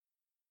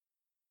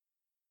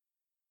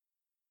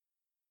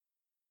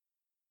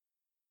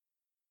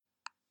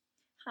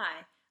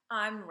Hi,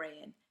 I'm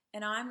Rian,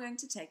 and I'm going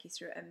to take you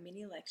through a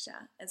mini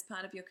lecture as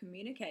part of your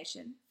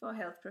Communication for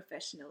Health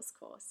Professionals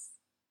course.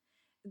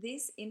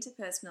 This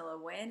interpersonal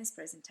awareness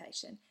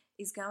presentation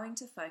is going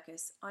to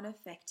focus on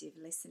effective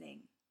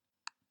listening.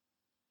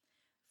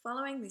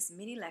 Following this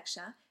mini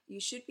lecture, you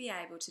should be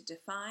able to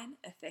define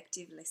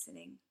effective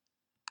listening.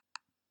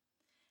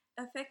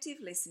 Effective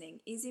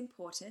listening is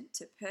important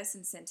to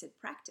person-centered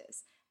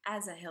practice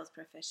as a health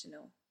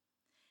professional.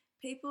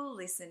 People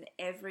listen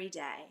every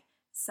day,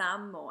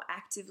 some more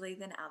actively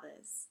than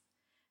others.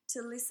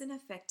 To listen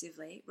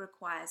effectively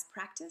requires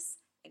practice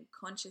and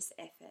conscious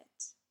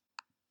effort.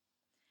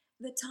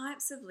 The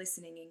types of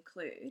listening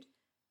include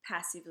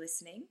passive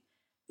listening.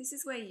 This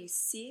is where you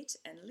sit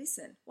and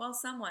listen while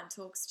someone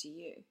talks to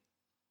you.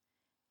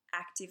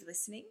 Active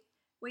listening,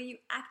 where you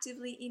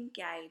actively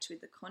engage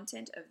with the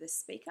content of the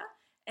speaker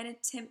and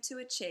attempt to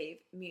achieve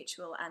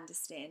mutual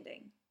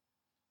understanding.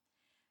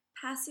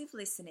 Passive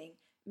listening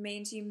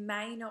means you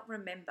may not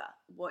remember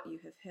what you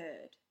have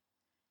heard.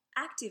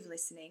 Active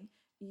listening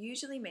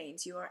usually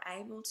means you are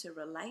able to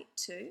relate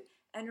to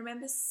and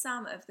remember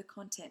some of the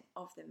content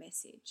of the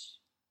message.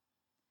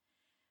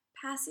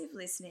 Passive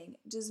listening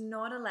does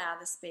not allow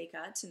the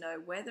speaker to know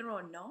whether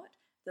or not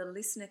the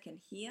listener can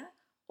hear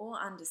or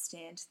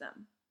understand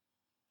them,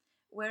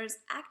 whereas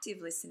active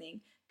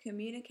listening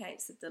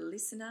communicates that the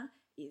listener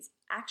is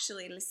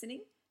actually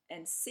listening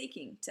and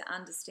seeking to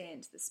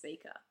understand the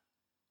speaker.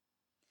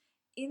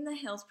 In the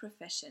health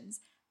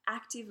professions,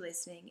 active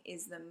listening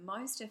is the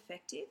most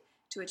effective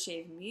to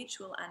achieve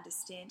mutual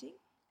understanding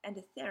and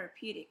a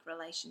therapeutic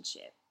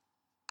relationship.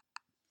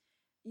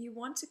 You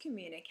want to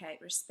communicate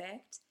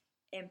respect,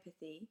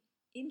 empathy,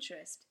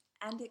 interest,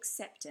 and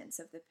acceptance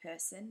of the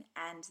person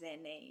and their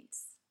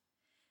needs.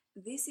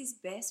 This is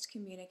best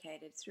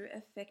communicated through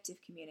effective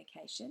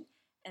communication,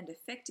 and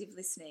effective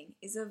listening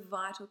is a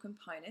vital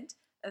component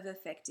of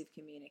effective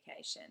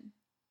communication.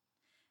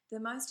 The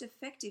most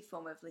effective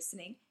form of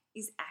listening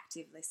is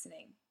active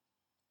listening.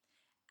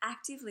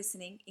 Active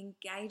listening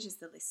engages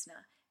the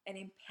listener and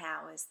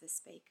empowers the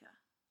speaker.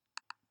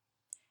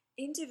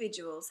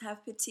 Individuals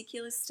have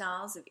particular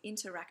styles of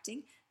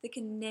interacting that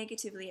can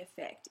negatively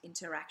affect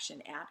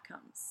interaction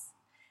outcomes.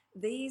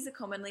 These are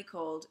commonly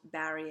called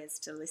barriers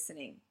to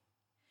listening.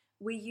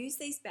 We use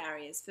these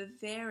barriers for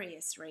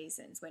various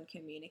reasons when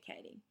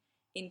communicating,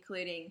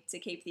 including to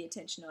keep the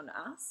attention on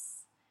us,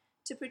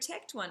 to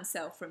protect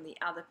oneself from the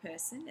other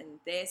person and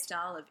their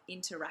style of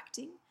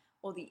interacting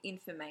or the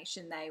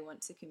information they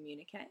want to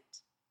communicate,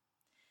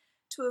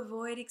 to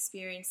avoid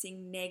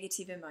experiencing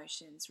negative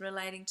emotions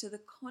relating to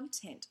the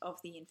content of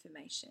the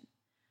information,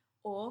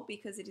 or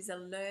because it is a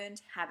learned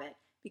habit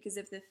because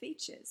of the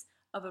features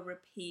of a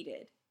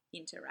repeated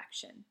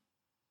interaction.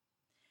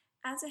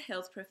 As a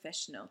health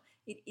professional,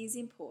 it is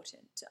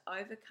important to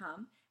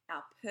overcome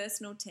our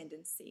personal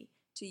tendency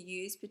to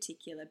use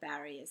particular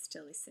barriers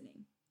to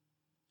listening.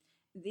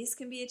 This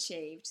can be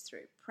achieved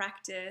through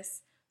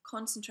practice,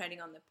 concentrating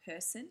on the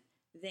person,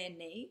 their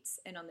needs,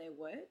 and on their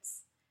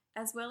words,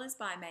 as well as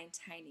by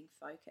maintaining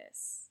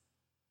focus.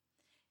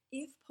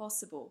 If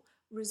possible,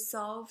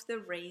 resolve the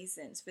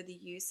reasons for the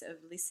use of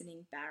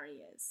listening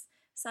barriers,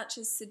 such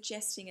as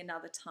suggesting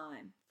another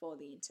time for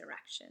the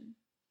interaction.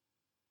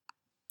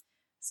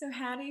 So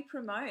how do you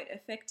promote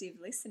effective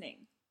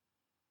listening?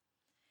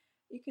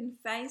 You can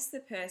face the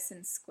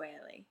person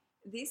squarely.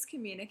 This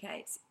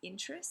communicates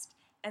interest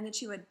and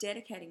that you are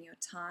dedicating your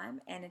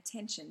time and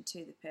attention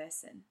to the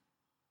person.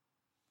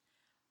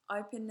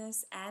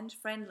 Openness and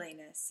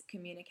friendliness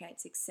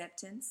communicates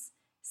acceptance,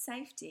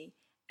 safety,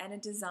 and a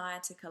desire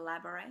to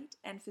collaborate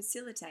and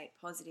facilitate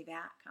positive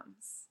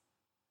outcomes.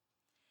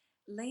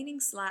 Leaning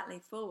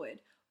slightly forward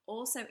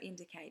also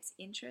indicates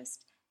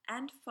interest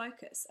and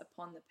focus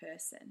upon the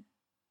person.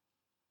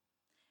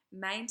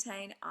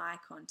 Maintain eye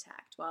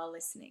contact while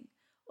listening,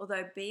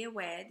 although be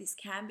aware this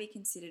can be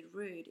considered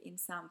rude in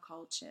some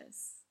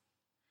cultures.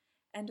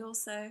 And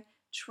also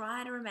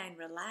try to remain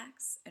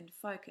relaxed and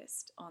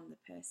focused on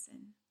the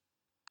person.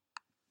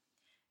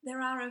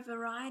 There are a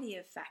variety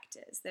of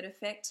factors that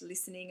affect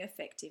listening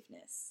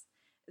effectiveness.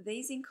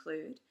 These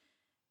include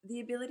the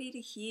ability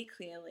to hear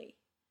clearly,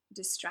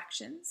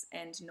 distractions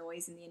and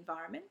noise in the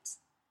environment.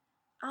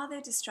 Are there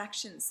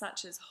distractions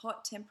such as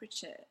hot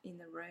temperature in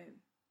the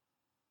room?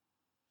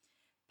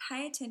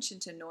 Pay attention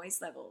to noise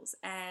levels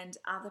and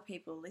other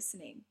people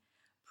listening.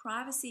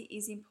 Privacy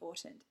is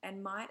important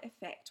and might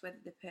affect whether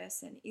the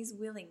person is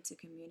willing to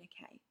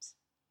communicate.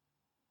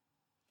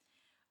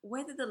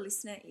 Whether the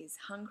listener is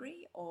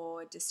hungry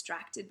or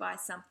distracted by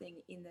something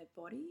in their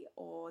body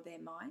or their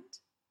mind.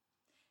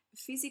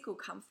 Physical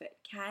comfort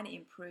can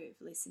improve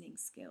listening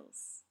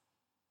skills.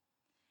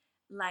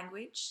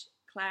 Language,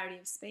 clarity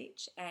of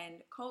speech,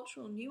 and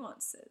cultural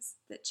nuances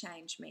that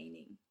change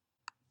meaning.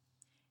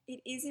 It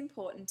is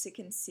important to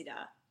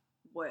consider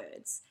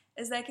words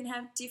as they can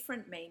have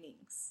different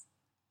meanings.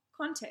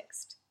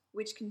 Context,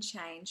 which can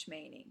change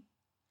meaning.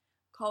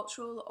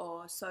 Cultural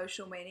or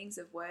social meanings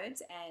of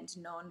words and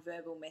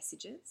non-verbal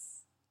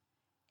messages.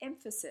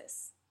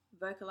 Emphasis,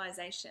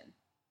 vocalization.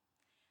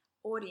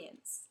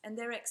 audience, and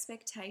their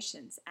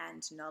expectations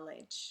and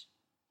knowledge.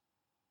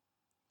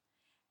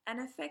 An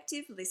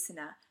effective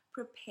listener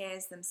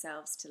prepares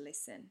themselves to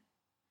listen.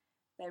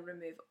 They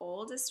remove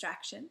all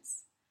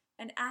distractions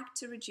and act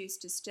to reduce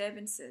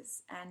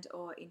disturbances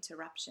and/or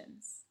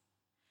interruptions.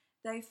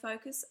 They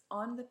focus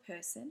on the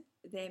person,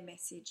 their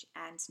message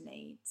and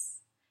needs,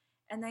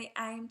 and they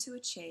aim to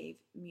achieve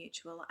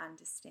mutual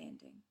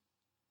understanding.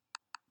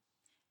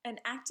 An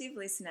active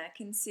listener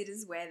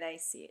considers where they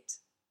sit.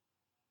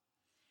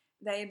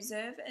 They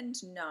observe and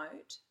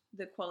note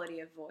the quality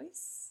of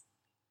voice,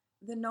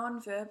 the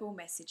non-verbal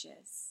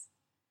messages,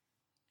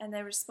 and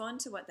they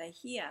respond to what they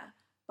hear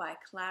by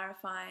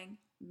clarifying,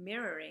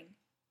 mirroring,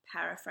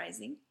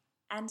 paraphrasing,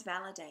 and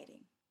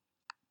validating.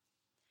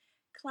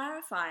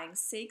 Clarifying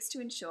seeks to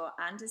ensure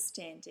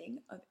understanding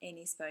of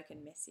any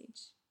spoken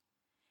message.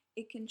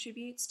 It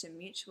contributes to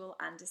mutual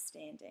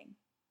understanding.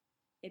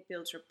 It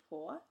builds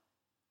rapport,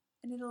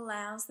 and it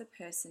allows the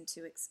person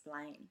to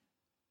explain.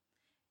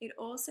 It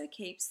also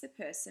keeps the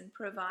person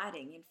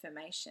providing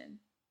information.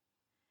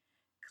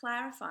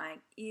 Clarifying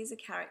is a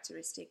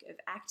characteristic of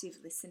active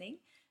listening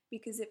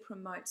because it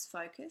promotes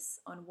focus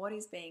on what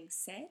is being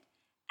said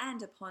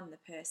and upon the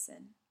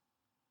person.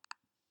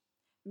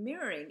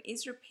 Mirroring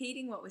is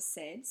repeating what was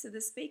said so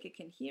the speaker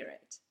can hear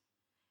it.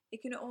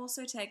 It can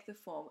also take the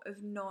form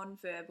of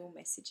non-verbal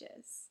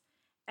messages,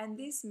 and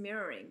this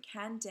mirroring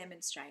can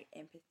demonstrate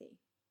empathy.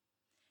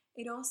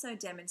 It also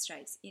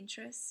demonstrates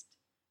interest,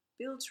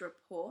 builds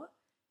rapport,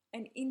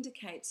 and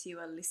indicates you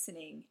are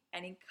listening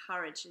and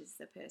encourages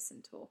the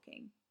person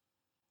talking.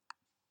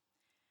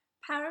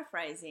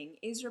 Paraphrasing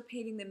is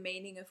repeating the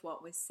meaning of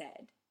what was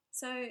said,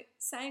 so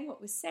saying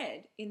what was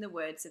said in the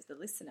words of the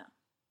listener.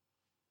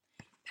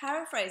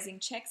 Paraphrasing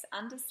checks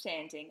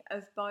understanding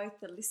of both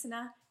the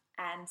listener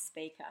and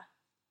speaker.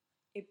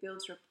 It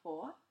builds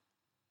rapport,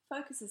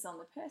 focuses on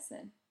the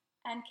person,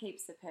 and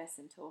keeps the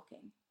person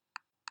talking.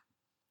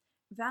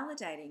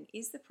 Validating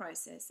is the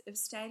process of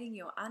stating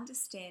your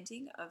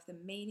understanding of the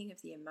meaning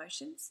of the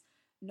emotions,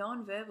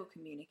 non-verbal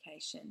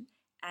communication,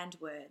 and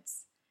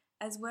words,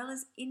 as well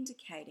as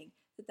indicating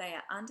that they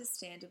are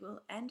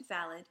understandable and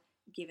valid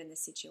given the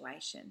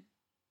situation.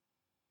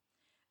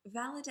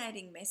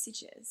 Validating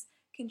messages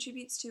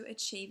contributes to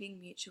achieving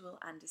mutual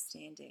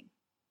understanding.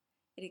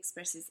 It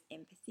expresses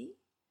empathy,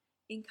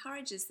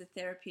 encourages the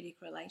therapeutic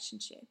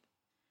relationship,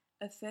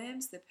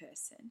 affirms the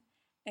person,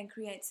 and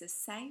creates a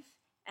safe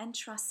and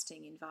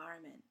trusting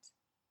environment.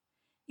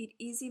 It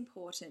is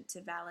important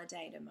to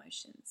validate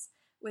emotions,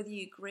 whether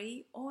you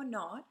agree or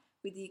not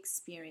with the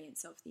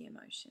experience of the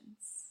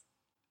emotions.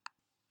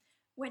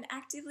 When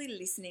actively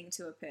listening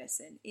to a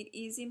person, it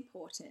is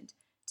important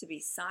to be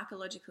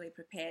psychologically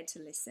prepared to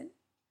listen,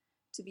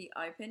 to be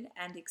open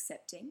and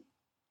accepting,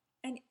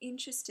 and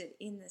interested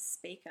in the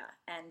speaker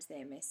and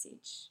their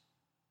message.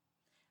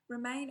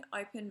 Remain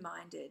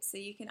open-minded so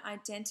you can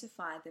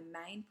identify the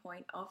main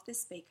point of the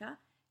speaker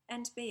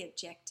and be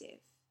objective.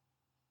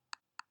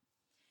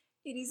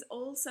 It is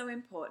also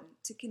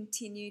important to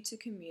continue to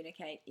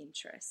communicate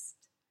interest,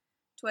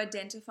 to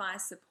identify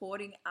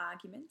supporting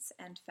arguments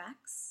and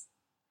facts.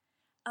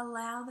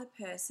 Allow the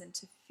person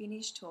to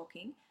finish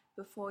talking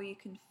before you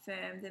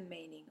confirm the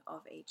meaning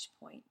of each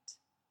point.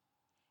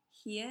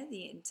 Hear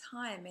the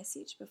entire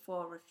message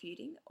before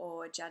refuting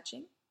or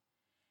judging,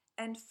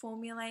 and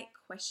formulate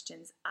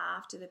questions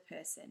after the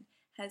person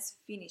has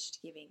finished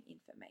giving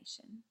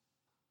information.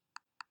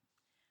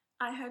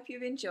 I hope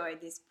you've enjoyed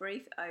this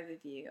brief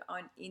overview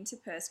on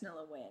interpersonal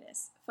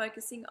awareness,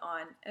 focusing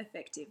on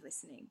effective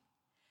listening.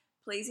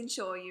 Please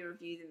ensure you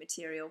review the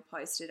material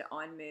posted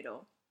on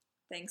Moodle.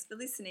 Thanks for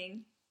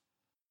listening.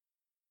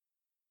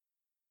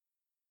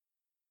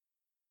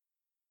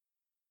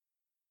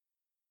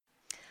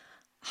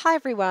 Hi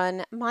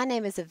everyone, my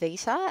name is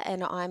Avita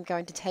and I'm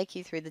going to take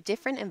you through the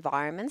different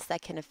environments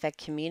that can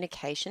affect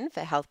communication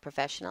for health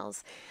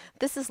professionals.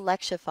 This is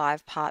Lecture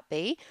 5 Part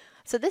B,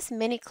 so this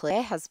mini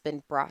clip has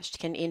been brushed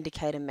can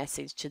indicate a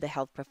message to the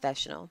health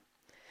professional.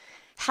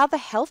 How the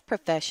health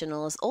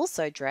professional is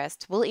also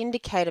dressed will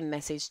indicate a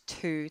message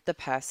to the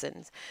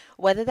person,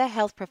 whether the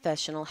health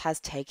professional has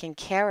taken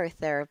care of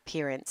their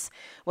appearance,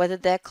 whether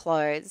their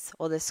clothes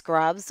or their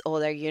scrubs or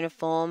their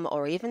uniform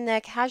or even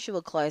their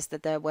casual clothes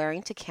that they're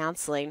wearing to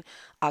counselling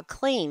are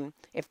clean,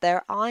 if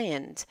they're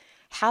ironed.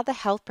 How the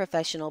health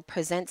professional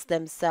presents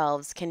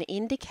themselves can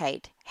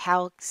indicate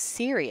how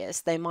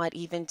serious they might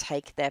even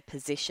take their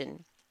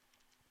position.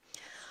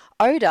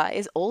 Odor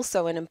is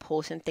also an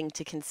important thing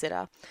to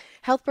consider.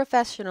 Health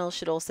professionals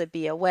should also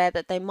be aware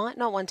that they might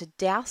not want to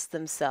douse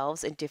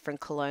themselves in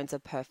different colognes or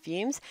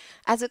perfumes,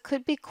 as it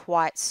could be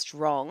quite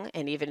strong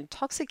and even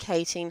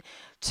intoxicating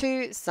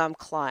to some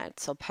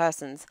clients or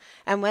persons.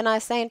 And when I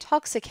say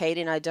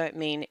intoxicating, I don't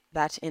mean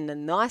that in the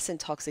nice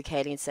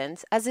intoxicating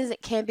sense, as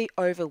it can be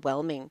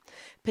overwhelming,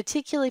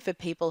 particularly for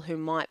people who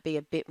might be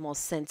a bit more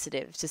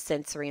sensitive to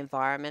sensory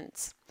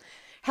environments.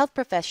 Health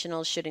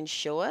professionals should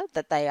ensure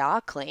that they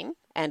are clean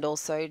and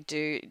also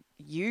do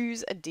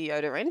use a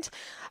deodorant,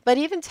 but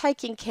even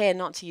taking care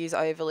not to use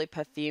overly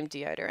perfumed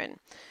deodorant.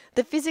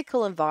 The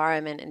physical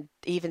environment and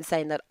even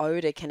saying that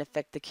odor can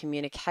affect the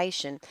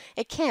communication,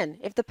 it can.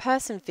 If the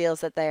person feels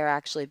that they are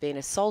actually being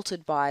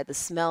assaulted by the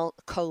smell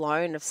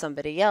cologne of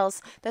somebody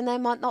else, then they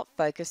might not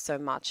focus so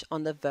much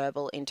on the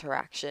verbal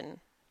interaction.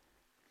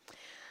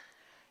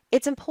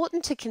 It's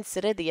important to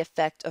consider the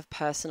effect of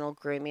personal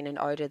grooming and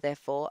odor,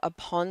 therefore,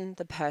 upon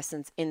the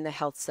persons in the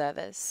health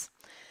service.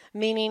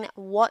 Meaning,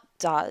 what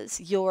does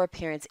your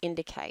appearance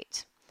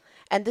indicate?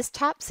 And this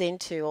taps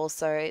into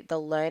also the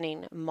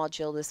learning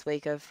module this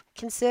week of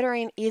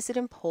considering, is it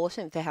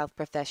important for health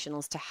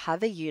professionals to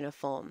have a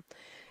uniform?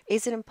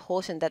 Is it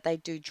important that they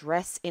do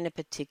dress in a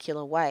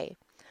particular way?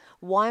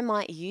 Why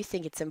might you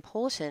think it's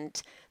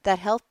important that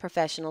health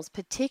professionals,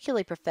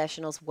 particularly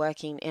professionals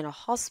working in a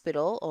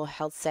hospital or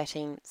health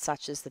setting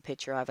such as the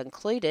picture I've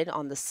included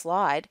on the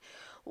slide,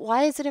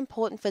 why is it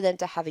important for them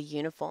to have a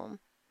uniform?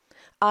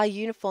 Are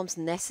uniforms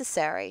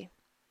necessary?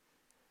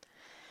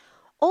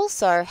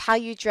 Also, how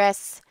you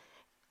dress,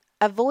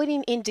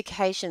 avoiding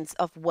indications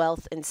of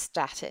wealth and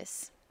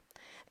status.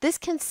 This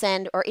can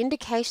send, or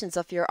indications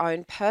of your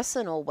own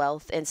personal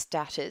wealth and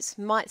status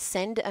might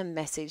send a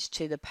message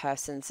to the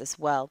persons as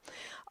well.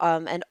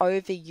 An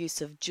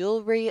overuse of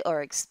jewelry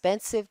or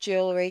expensive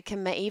jewelry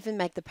can even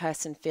make the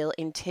person feel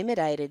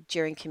intimidated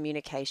during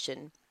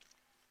communication.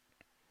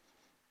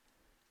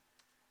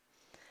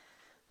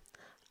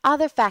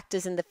 Other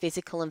factors in the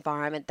physical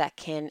environment that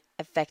can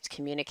affect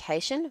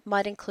communication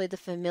might include the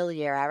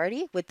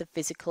familiarity with the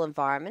physical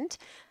environment,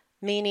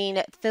 meaning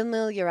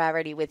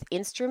familiarity with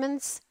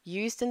instruments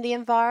used in the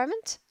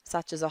environment,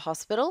 such as a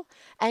hospital,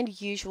 and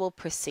usual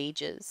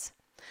procedures.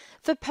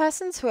 For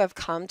persons who have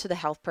come to the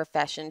health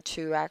profession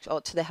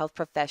or to the health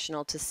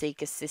professional to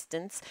seek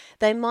assistance,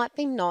 they might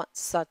be not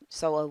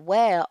so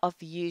aware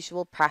of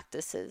usual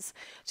practices.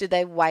 Do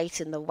they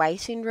wait in the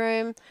waiting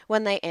room?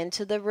 When they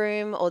enter the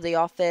room or the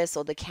office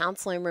or the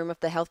counselling room of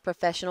the health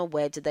professional,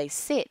 where do they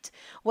sit?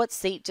 What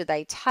seat do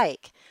they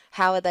take?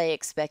 How are they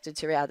expected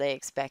to? Are they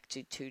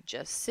expected to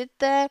just sit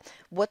there?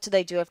 What do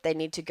they do if they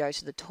need to go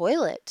to the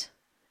toilet?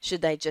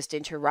 Should they just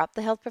interrupt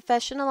the health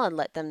professional and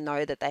let them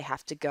know that they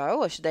have to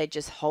go, or should they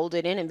just hold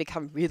it in and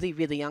become really,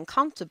 really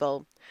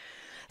uncomfortable?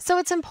 So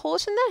it's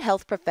important that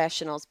health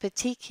professionals,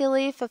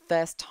 particularly for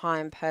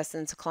first-time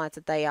persons or clients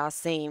that they are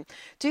seeing,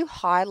 do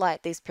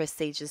highlight these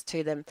procedures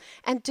to them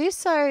and do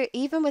so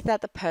even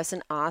without the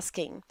person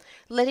asking,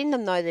 letting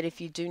them know that if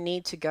you do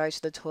need to go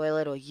to the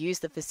toilet or use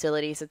the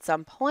facilities at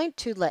some point,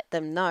 to let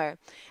them know,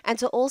 and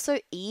to also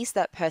ease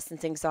that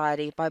person's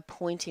anxiety by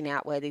pointing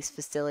out where these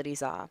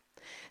facilities are.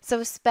 So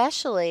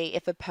especially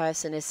if a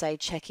person is, say,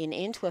 checking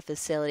into a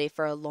facility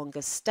for a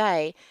longer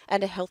stay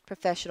and a health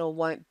professional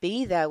won't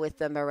be there with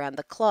them around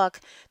the clock,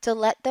 to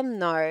let them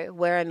know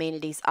where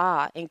amenities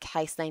are in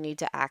case they need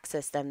to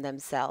access them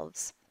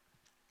themselves.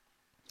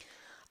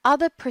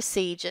 Other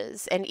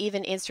procedures and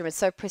even instruments,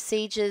 so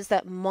procedures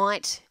that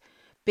might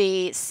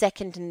be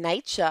second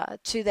nature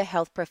to the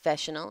health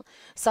professional,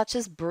 such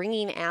as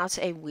bringing out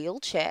a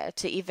wheelchair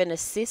to even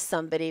assist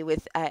somebody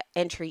with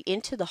entry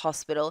into the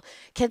hospital,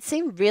 can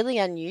seem really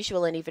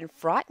unusual and even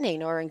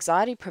frightening or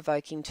anxiety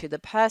provoking to the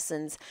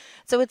persons.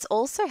 So it's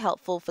also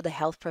helpful for the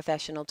health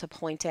professional to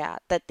point out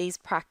that these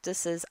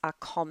practices are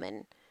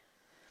common.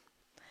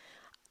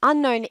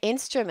 Unknown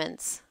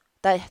instruments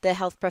that the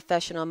health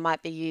professional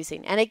might be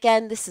using. And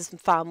again, this is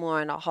far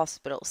more in a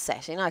hospital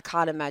setting. I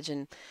can't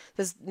imagine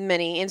there's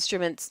many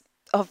instruments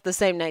of the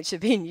same nature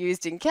being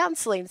used in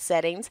counselling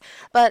settings,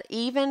 but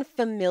even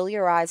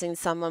familiarising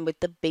someone with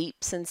the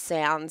beeps and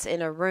sounds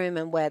in a room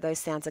and where those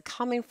sounds are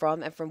coming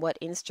from and from what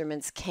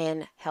instruments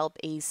can help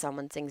ease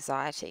someone's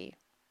anxiety.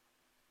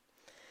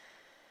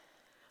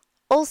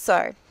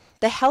 Also,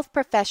 the health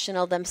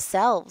professional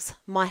themselves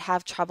might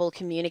have trouble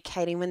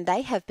communicating when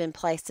they have been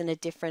placed in a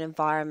different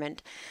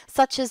environment,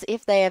 such as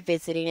if they are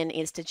visiting an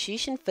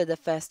institution for the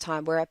first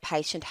time where a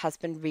patient has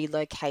been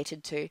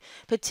relocated to,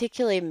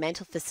 particularly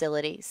mental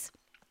facilities.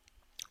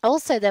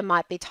 Also, there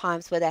might be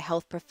times where the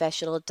health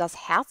professional does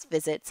house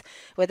visits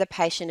where the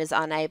patient is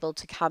unable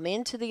to come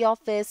into the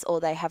office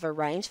or they have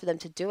arranged for them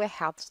to do a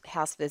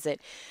house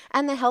visit,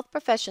 and the health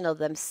professional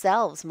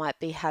themselves might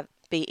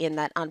be in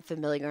that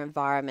unfamiliar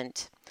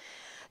environment.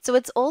 So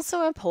it's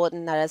also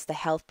important that as the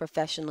health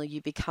professional,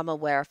 you become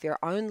aware of your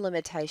own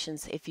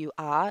limitations if you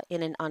are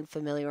in an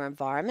unfamiliar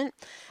environment,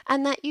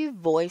 and that you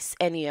voice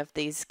any of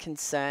these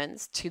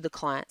concerns to the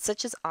client,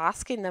 such as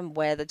asking them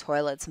where the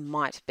toilets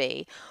might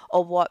be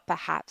or what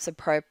perhaps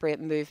appropriate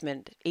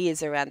movement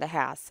is around the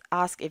house.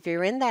 Ask if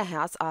you're in their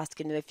house,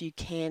 asking them if you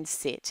can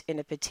sit in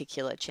a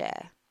particular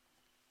chair.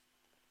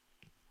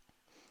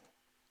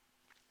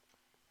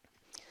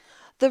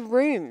 The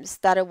rooms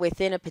that are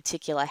within a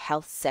particular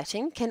health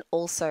setting can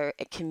also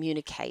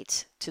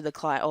communicate to the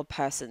client or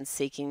person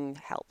seeking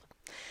help.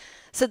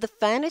 So the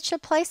furniture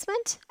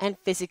placement and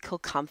physical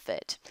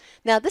comfort.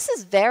 Now this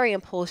is very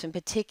important,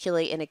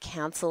 particularly in a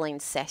counselling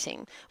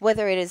setting,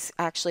 whether it is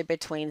actually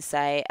between,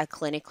 say, a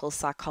clinical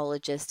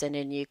psychologist and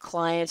a new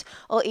client,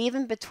 or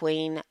even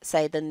between,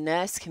 say, the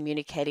nurse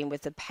communicating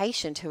with the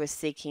patient who is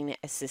seeking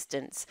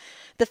assistance.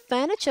 The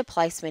furniture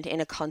placement in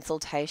a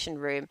consultation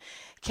room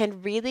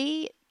can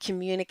really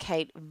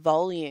communicate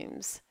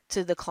volumes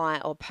to the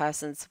client or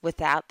persons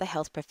without the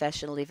health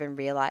professional even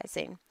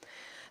realizing.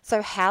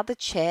 So, how the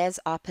chairs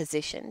are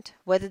positioned,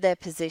 whether they're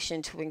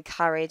positioned to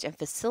encourage and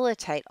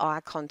facilitate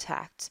eye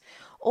contact,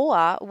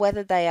 or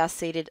whether they are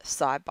seated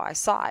side by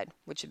side,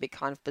 which would be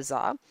kind of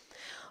bizarre.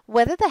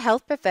 Whether the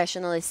health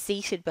professional is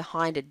seated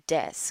behind a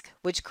desk,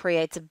 which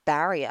creates a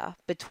barrier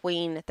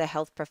between the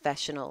health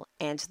professional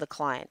and the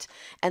client.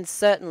 And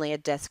certainly a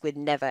desk would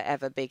never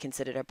ever be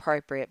considered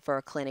appropriate for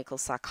a clinical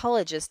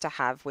psychologist to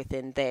have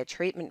within their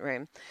treatment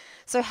room.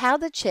 So, how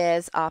the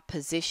chairs are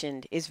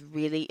positioned is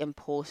really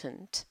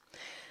important,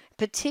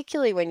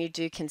 particularly when you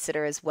do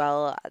consider as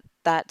well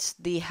that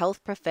the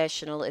health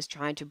professional is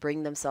trying to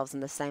bring themselves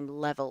in the same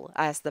level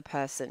as the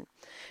person.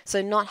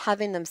 So not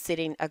having them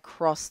sitting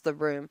across the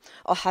room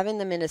or having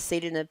them in a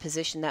seat in a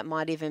position that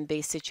might even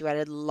be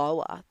situated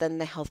lower than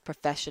the health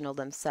professional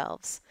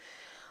themselves.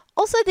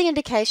 Also, the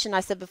indication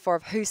I said before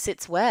of who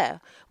sits where.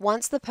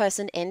 Once the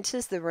person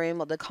enters the room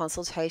or the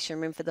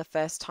consultation room for the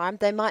first time,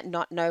 they might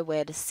not know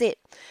where to sit.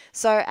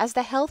 So, as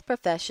the health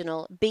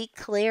professional, be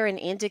clear in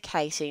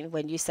indicating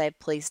when you say,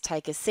 please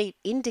take a seat,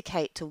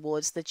 indicate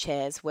towards the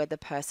chairs where the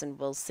person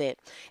will sit.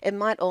 It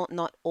might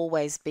not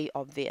always be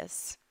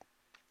obvious.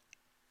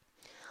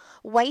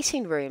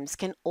 Waiting rooms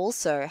can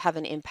also have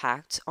an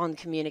impact on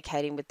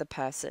communicating with the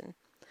person.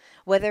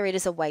 Whether it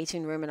is a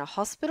waiting room in a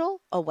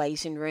hospital, a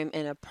waiting room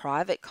in a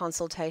private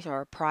consultation or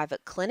a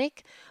private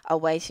clinic, a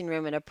waiting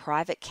room in a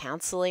private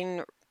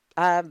counselling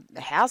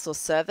house or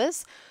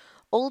service,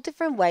 all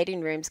different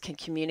waiting rooms can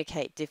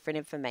communicate different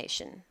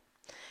information.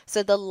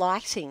 So the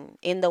lighting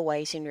in the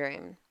waiting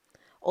room,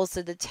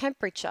 also the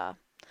temperature,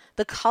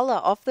 the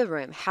colour of the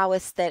room, how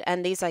aesthetic,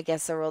 and these I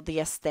guess are all the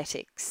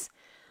aesthetics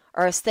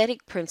or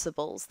aesthetic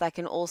principles that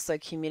can also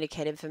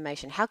communicate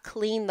information. How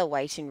clean the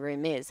waiting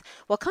room is,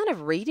 what kind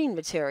of reading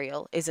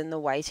material is in the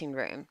waiting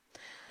room.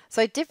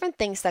 So different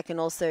things that can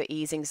also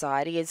ease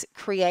anxiety is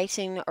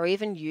creating or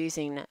even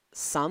using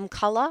some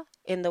colour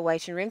in the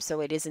waiting room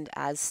so it isn't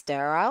as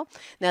sterile.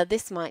 Now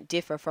this might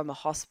differ from a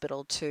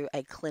hospital to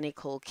a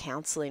clinical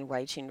counselling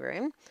waiting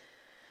room.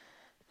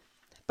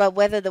 But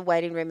whether the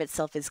waiting room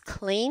itself is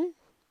clean,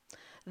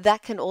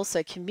 that can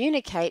also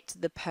communicate to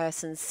the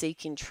person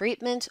seeking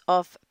treatment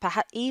of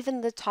perhaps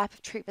even the type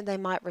of treatment they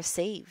might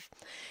receive.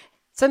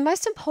 So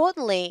most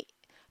importantly,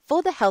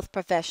 for the health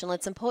professional,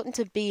 it's important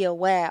to be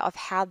aware of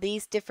how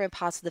these different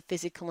parts of the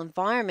physical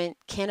environment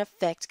can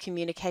affect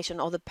communication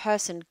or the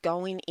person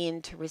going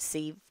in to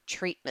receive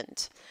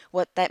treatment,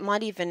 what that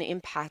might even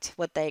impact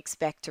what they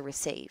expect to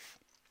receive.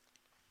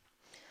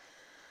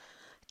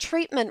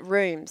 Treatment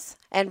rooms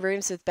and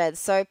rooms with beds.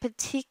 So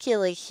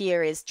particularly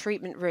here is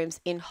treatment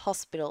rooms in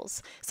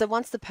hospitals. So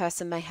once the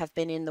person may have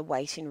been in the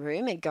waiting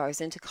room and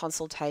goes into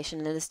consultation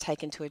and is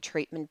taken to a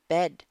treatment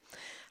bed.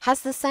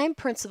 Has the same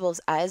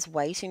principles as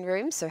waiting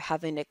rooms, so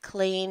having it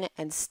clean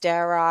and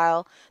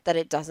sterile, that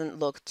it doesn't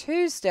look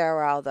too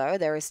sterile though,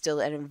 there is still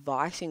an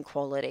inviting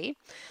quality.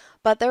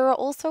 But there are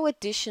also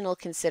additional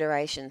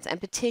considerations, and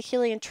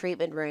particularly in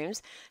treatment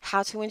rooms,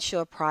 how to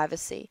ensure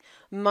privacy.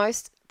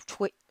 Most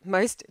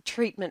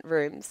treatment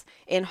rooms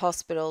in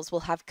hospitals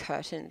will have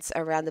curtains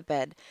around the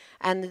bed,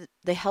 and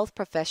the health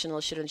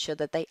professional should ensure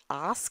that they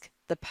ask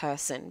the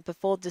person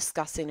before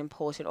discussing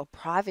important or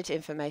private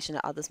information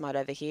that others might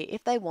overhear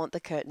if they want the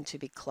curtain to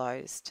be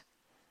closed.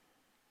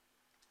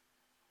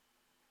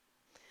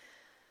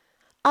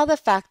 Other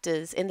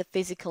factors in the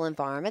physical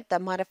environment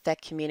that might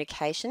affect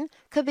communication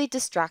could be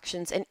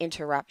distractions and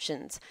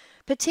interruptions,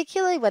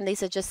 particularly when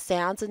these are just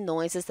sounds and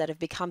noises that have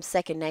become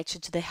second nature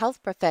to the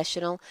health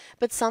professional,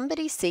 but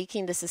somebody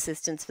seeking this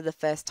assistance for the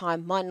first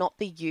time might not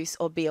be used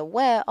or be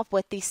aware of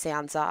what these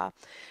sounds are.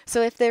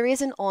 So if there is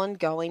an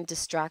ongoing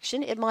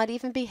distraction, it might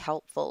even be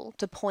helpful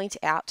to point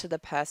out to the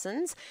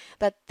persons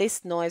that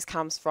this noise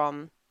comes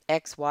from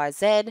X, Y,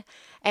 Z,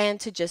 and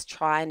to just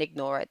try and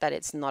ignore it, that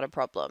it's not a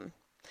problem.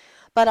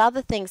 But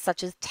other things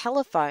such as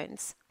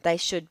telephones, they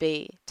should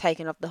be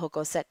taken off the hook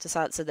or set to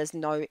silent so there's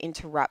no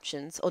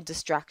interruptions or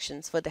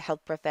distractions for the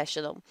health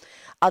professional.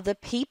 Other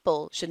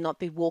people should not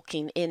be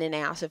walking in and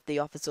out of the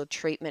office or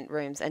treatment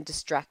rooms and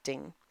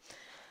distracting.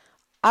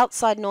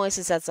 Outside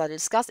noises, as I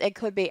discussed, it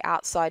could be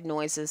outside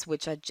noises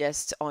which are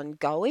just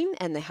ongoing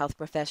and the health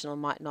professional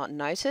might not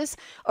notice,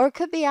 or it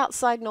could be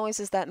outside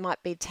noises that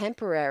might be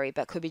temporary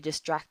but could be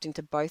distracting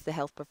to both the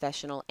health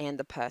professional and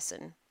the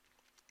person.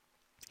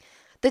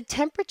 The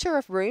temperature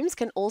of rooms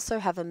can also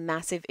have a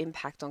massive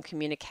impact on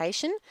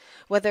communication,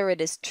 whether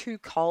it is too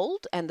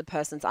cold and the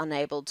person's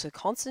unable to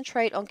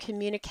concentrate on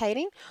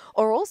communicating,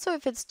 or also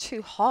if it's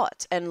too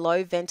hot and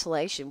low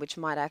ventilation, which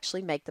might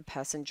actually make the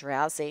person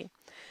drowsy.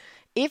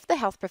 If the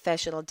health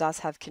professional does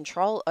have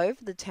control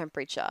over the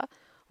temperature,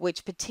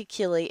 which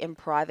particularly in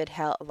private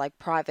health, like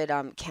private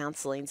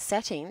counseling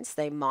settings,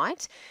 they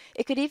might.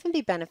 It could even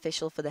be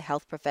beneficial for the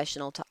health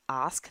professional to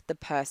ask the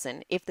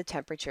person if the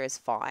temperature is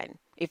fine,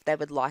 if they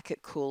would like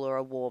it cooler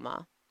or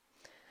warmer.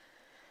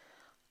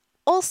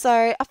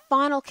 Also, a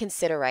final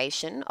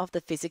consideration of the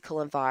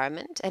physical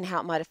environment and how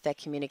it might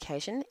affect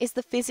communication is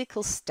the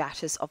physical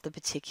status of the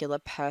particular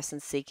person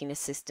seeking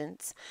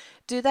assistance.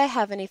 Do they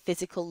have any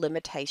physical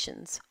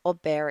limitations or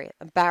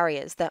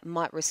barriers that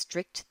might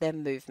restrict their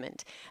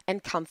movement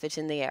and comfort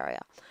in the area?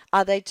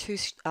 Are they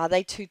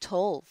too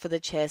tall for the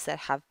chairs that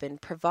have been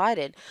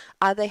provided?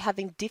 Are they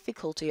having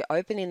difficulty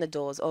opening the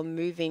doors or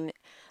moving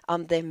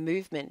their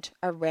movement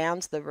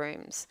around the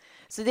rooms?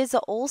 So these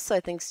are also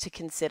things to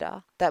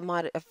consider that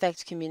might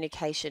affect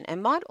communication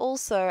and might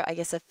also, I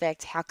guess,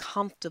 affect how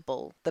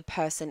comfortable the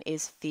person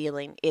is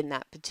feeling in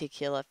that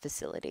particular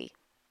facility.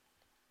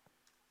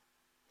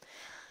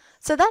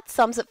 So that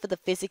sums it for the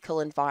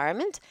physical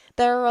environment.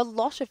 There are a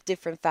lot of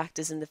different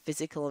factors in the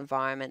physical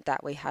environment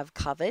that we have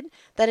covered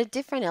that are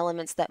different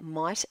elements that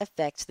might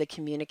affect the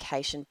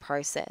communication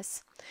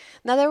process.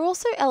 Now, there are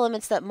also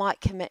elements that might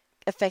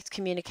affect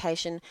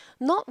communication,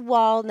 not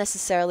while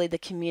necessarily the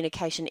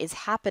communication is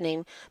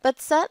happening, but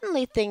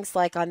certainly things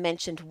like I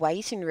mentioned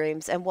waiting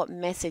rooms and what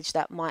message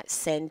that might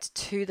send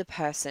to the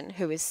person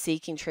who is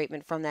seeking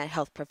treatment from that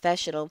health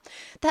professional.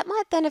 That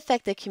might then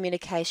affect their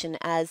communication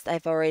as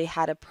they've already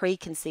had a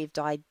preconceived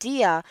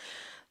idea.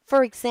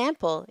 For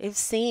example, if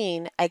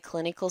seeing a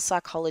clinical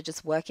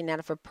psychologist working out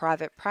of a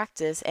private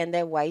practice and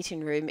their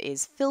waiting room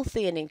is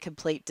filthy and in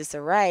complete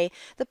disarray,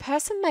 the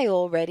person may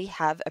already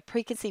have a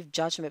preconceived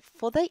judgment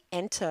before they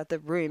enter the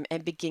room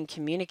and begin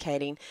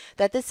communicating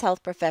that this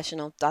health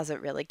professional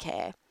doesn't really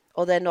care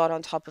or they're not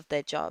on top of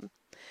their job.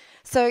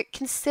 So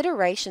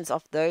considerations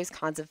of those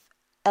kinds of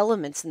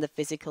elements in the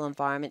physical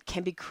environment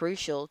can be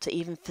crucial to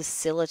even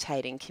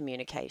facilitating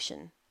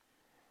communication.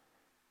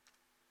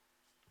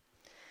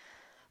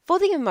 For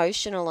the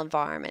emotional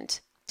environment,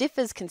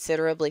 differs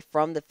considerably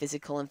from the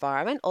physical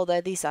environment,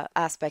 although these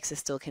aspects are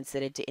still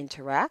considered to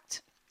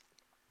interact.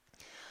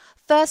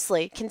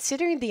 Firstly,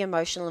 considering the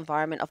emotional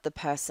environment of the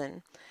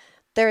person,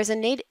 there is a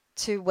need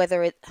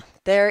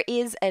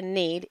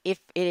if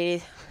it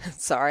is,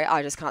 sorry,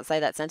 I just can't say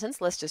that sentence.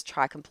 Let's just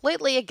try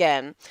completely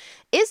again.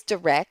 Is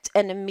direct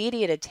and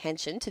immediate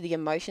attention to the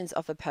emotions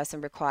of a person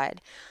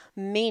required?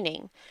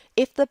 Meaning,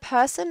 if the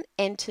person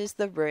enters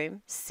the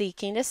room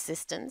seeking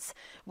assistance,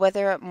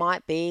 whether it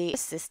might be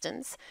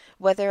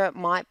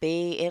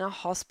in a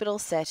hospital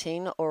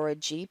setting or a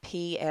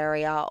GP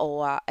area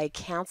or a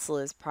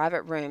counselor's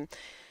private room,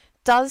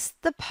 does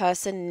the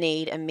person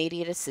need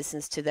immediate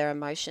assistance to their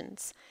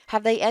emotions?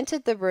 Have they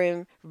entered the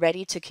room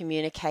ready to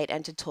communicate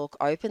and to talk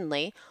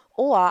openly,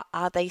 or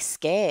are they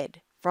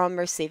scared from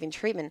receiving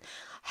treatment?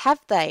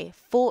 Have they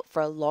fought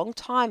for a long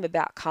time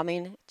about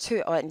coming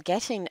to and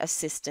getting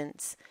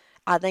assistance?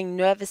 Are they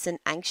nervous and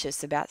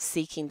anxious about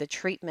seeking the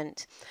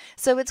treatment?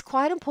 So it's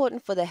quite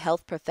important for the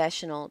health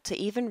professional to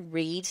even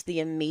read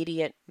the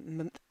immediate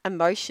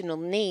emotional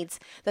needs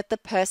that the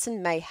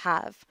person may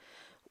have.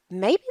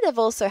 Maybe they've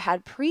also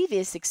had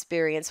previous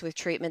experience with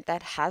treatment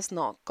that has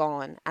not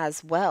gone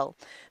as well.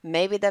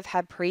 Maybe they've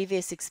had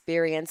previous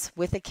experience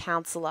with a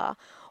counselor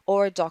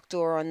or a doctor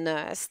or a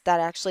nurse that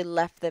actually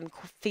left them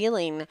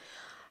feeling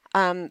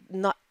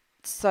not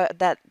so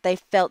that they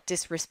felt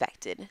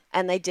disrespected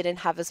and they didn't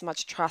have as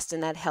much trust in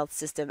that health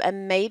system.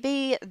 And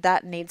maybe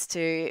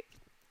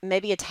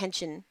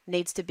attention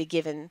needs to be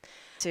given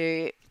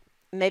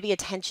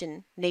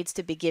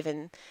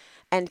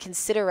and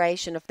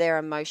consideration of their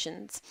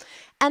emotions.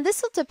 And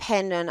this will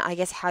depend on, I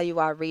guess, how you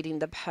are reading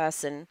the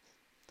person,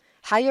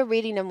 how you're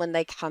reading them when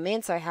they come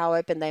in, so how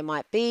open they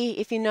might be.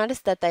 If you notice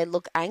that they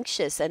look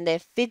anxious and they're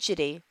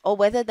fidgety, or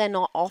whether they're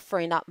not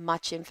offering up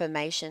much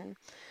information.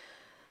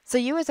 So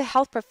you as a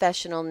health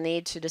professional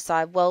need to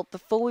decide, well,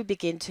 before we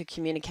begin to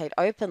communicate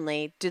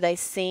openly, does there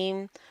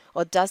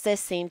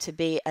seem to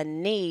be a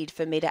need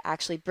for me to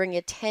actually bring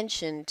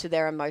attention to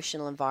their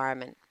emotional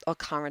environment or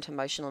current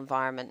emotional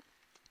environment?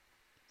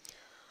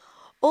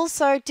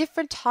 Also,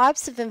 different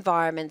types of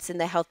environments in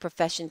the health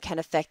profession can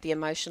affect the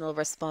emotional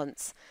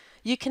response.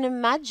 You can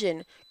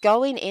imagine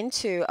going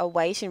into a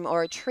waiting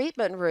or a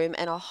treatment room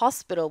in a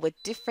hospital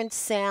with different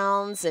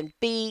sounds and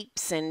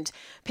beeps and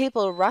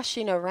people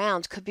rushing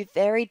around could be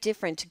very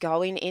different to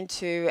going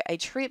into a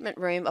treatment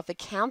room of a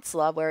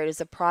counsellor where it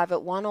is a private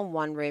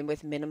one-on-one room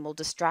with minimal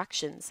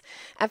distractions.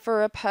 And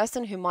for a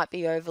person who might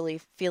be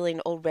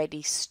feeling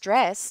already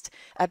stressed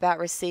about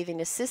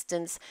receiving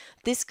assistance,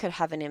 this could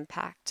have an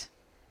impact.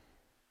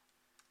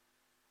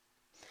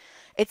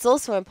 It's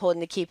also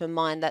important to keep in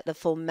mind that the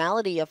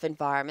formality of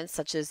environments,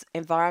 such as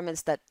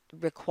environments that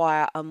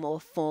require a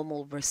more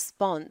formal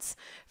response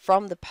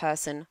from the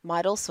person,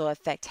 might also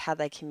affect how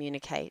they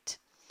communicate.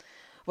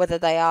 Whether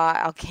they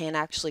are or can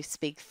actually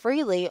speak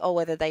freely, or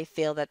whether they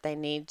feel that they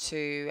need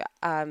to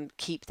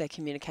keep their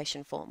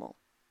communication formal.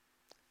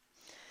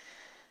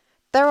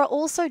 There are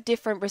also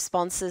different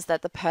responses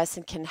that the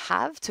person can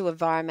have to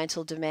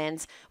environmental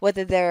demands,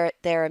 whether they're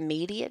their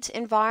immediate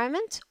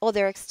environment or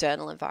their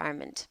external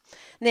environment.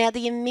 Now,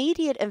 the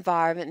immediate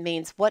environment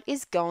means what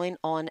is going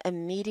on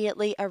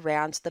immediately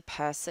around the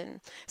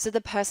person. So, the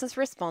person's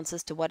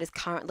responses to what is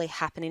currently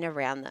happening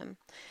around them.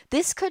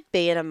 This could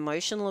be an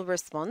emotional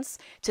response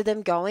to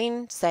them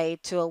going, say,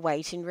 to a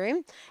waiting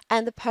room,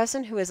 and the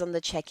person who is on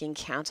the check-in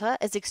counter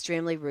is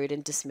extremely rude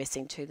and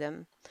dismissing to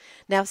them.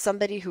 Now,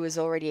 somebody who is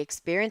already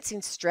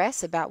experiencing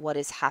stress about what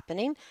is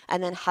happening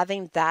and then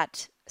having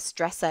that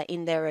stressor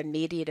in their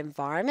immediate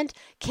environment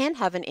can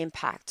have an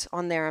impact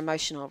on their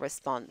emotional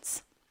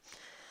response.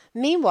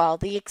 Meanwhile,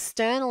 the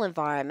external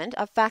environment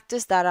are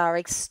factors that are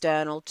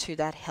external to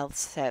that health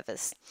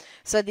service.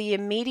 So the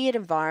immediate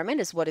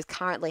environment is what is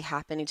currently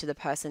happening to the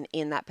person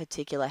in that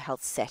particular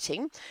health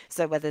setting.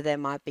 So whether there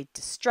might be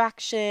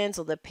distractions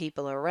or the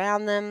people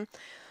around them.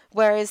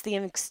 Whereas the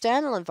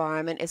external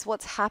environment is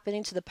what's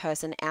happening to the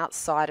person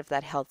outside of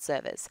that health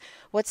service.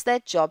 What's their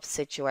job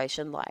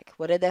situation like?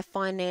 What are their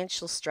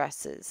financial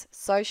stresses,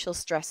 social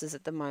stresses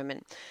at the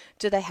moment?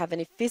 Do they have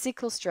any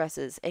physical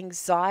stresses,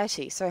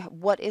 anxiety? So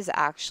what is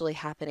actually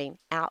happening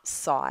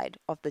outside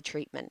of the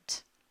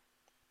treatment?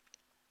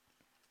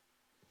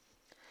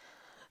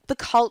 The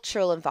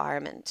cultural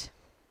environment.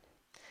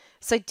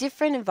 So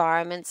different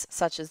environments,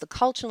 such as the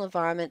cultural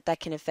environment, that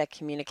can affect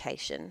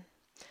communication.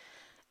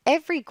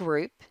 Every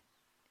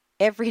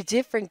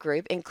different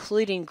group,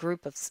 including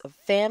group of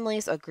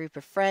families or group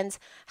of friends,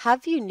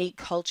 have unique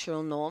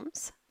cultural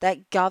norms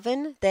that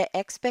govern their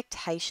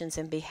expectations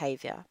and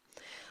behavior.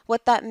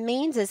 What that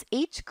means is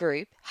each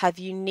group have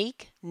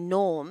unique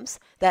norms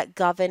that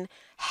govern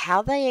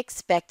how they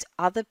expect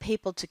other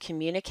people to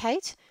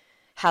communicate,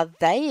 how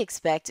they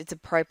expect it's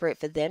appropriate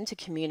for them to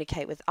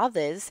communicate with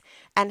others,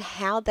 and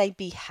how they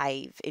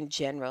behave in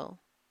general.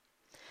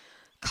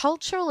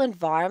 Cultural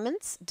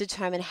environments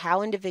determine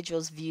how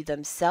individuals view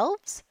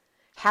themselves,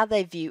 how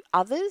they view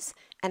others,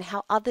 and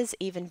how others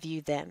even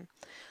view them.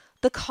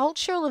 The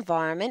cultural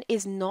environment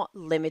is not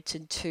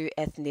limited to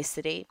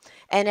ethnicity,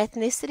 and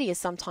ethnicity is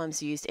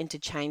sometimes used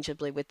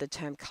interchangeably with the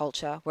term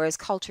culture, whereas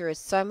culture is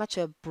so much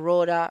a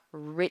broader,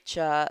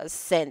 richer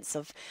sense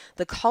of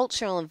the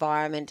cultural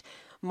environment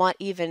might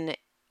even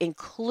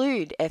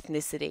include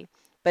ethnicity,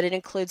 but it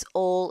includes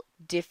all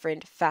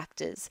different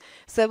factors.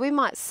 So we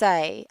might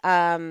say,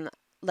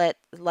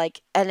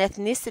 like an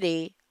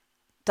ethnicity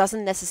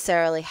doesn't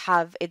necessarily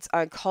have its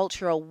own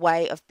cultural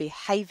way of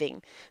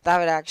behaving. That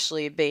would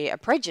actually be a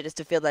prejudice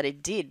to feel that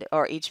it did,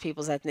 or each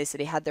people's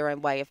ethnicity had their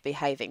own way of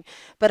behaving.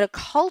 But a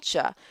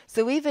culture,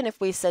 so even if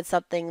we said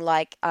something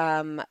like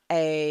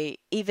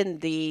even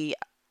the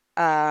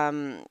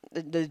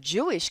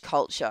Jewish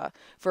culture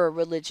for a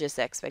religious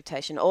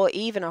expectation, or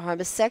even a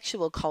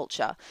homosexual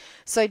culture.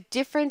 So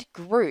different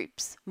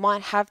groups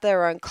might have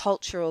their own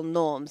cultural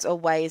norms or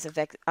ways of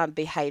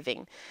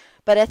behaving.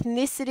 But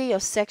ethnicity or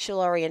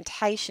sexual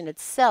orientation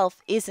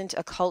itself isn't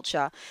a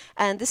culture.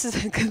 And this is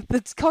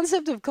the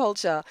concept of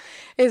culture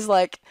is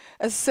like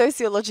a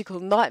sociological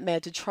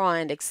nightmare to try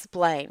and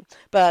explain.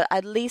 But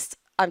at least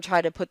I'm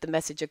trying to put the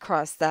message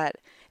across that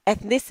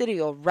ethnicity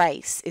or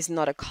race is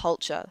not a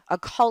culture. A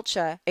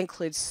culture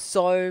includes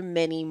so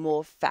many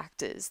more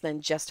factors than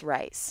just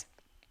race.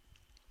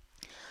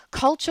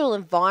 Cultural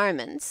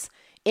environments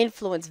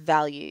influence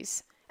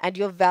values, and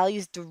your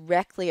values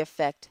directly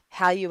affect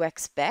how you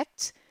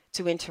expect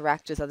to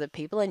interact with other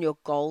people and your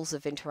goals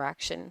of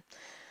interaction.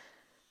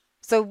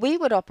 So we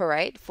would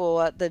operate,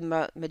 for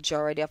the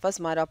majority of us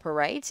might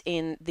operate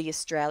in the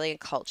Australian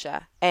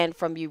culture. And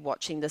from you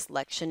watching this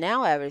lecture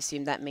now, I would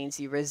assume that means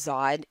you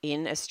reside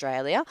in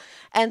Australia,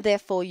 and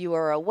therefore you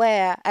are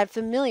aware and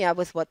familiar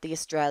with what the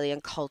Australian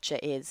culture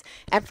is.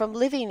 And from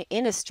living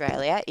in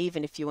Australia,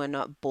 even if you are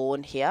not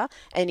born here,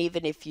 and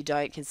even if you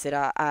don't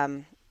consider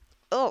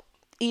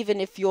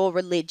even if your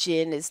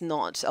religion is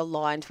not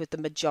aligned with the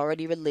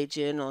majority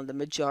religion or the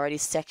majority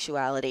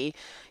sexuality,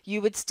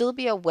 you would still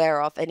be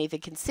aware of and even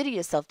consider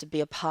yourself to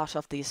be a part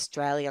of the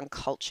Australian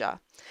culture,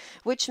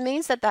 which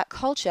means that that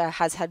culture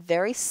has had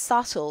very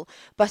subtle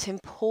but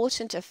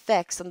important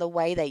effects on the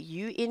way that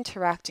you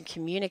interact and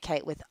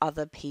communicate with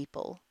other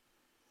people.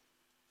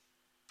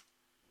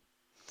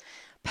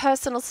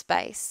 Personal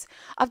space.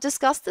 I've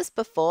discussed this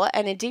before,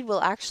 and indeed we'll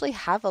actually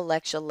have a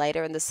lecture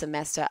later in the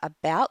semester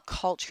about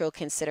cultural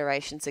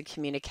considerations and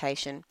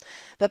communication.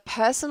 But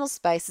personal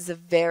space is a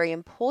very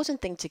important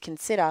thing to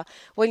consider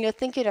when you're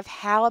thinking of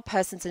how a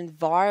person's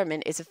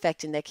environment is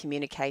affecting their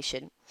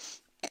communication.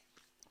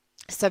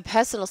 So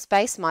personal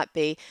space might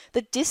be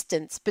the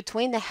distance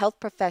between the health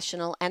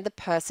professional and the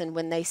person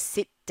when they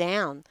sit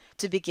down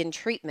to begin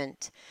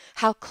treatment.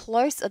 How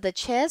close are the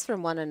chairs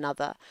from one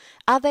another?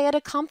 Are they at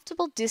a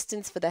comfortable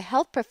distance for the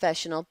health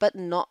professional but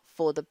not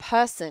for the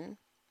person?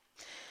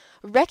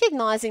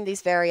 Recognizing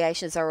these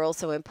variations are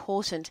also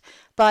important,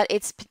 but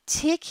it's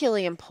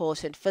particularly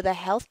important for the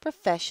health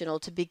professional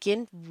to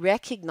begin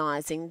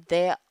recognizing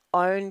their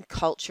own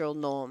cultural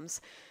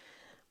norms.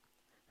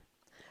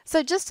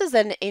 So just as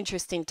an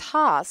interesting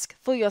task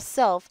for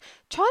yourself,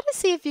 try to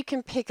see if you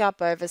can pick up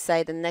over,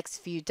 say, the next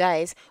few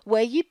days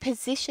where you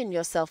position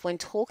yourself when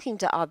talking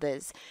to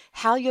others,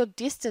 how your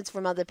distance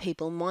from other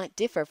people might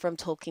differ from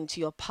talking to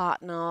your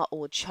partner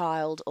or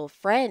child or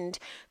friend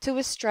to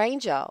a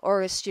stranger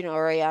or a student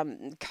or a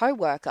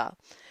co-worker.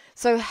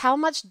 So how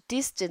much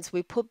distance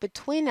we put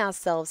between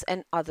ourselves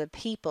and other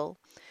people.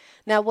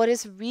 Now, what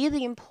is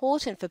really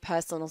important for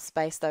personal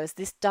space, though, is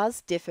this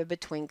does differ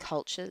between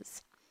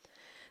cultures.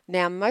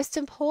 Now, most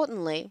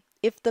importantly,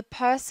 if the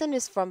person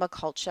is from a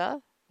culture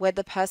where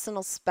the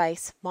personal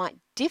space might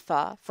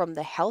differ from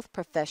the health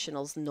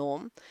professional's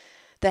norm,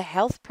 the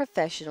health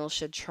professional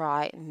should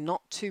try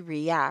not to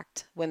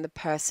react when the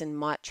person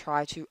might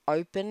try to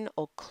open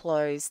or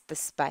close the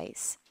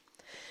space.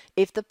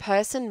 If the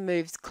person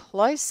moves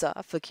closer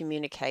for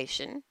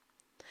communication,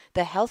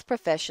 the health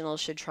professional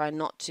should try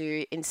not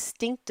to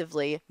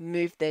instinctively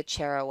move their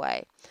chair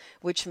away,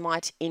 which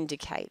might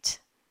indicate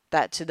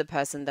that to the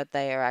person that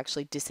they are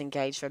actually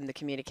disengaged from the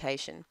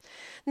communication.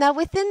 Now,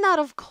 within that,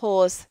 of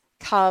course,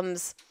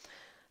 comes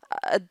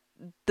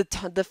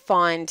the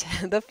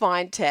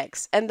fine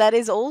text, and that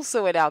is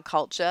also in our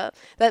culture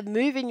that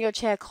moving your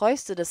chair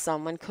closer to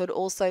someone could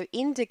also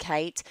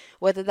indicate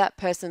whether that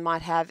person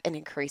might have an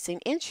increasing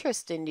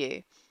interest in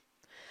you.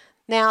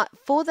 Now,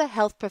 for the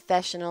health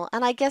professional,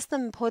 and I guess the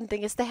important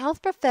thing is the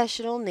health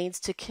professional needs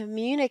to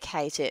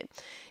communicate it.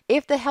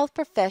 If the health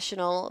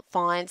professional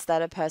finds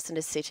that a person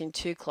is sitting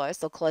too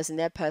close or close in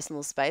their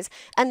personal space,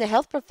 and the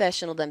health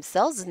professional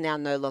themselves is now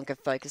no longer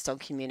focused on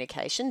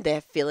communication,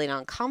 they're feeling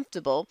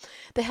uncomfortable,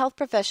 the health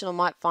professional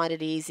might find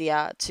it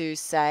easier to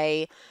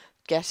say,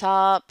 get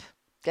up,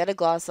 get a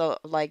glass of,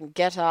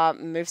 get up,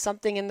 move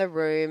something in the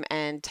room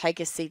and take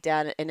a seat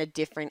down in a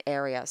different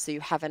area so you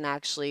haven't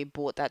actually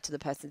brought that to the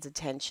person's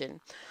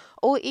attention.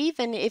 Or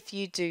even if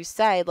you do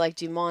say,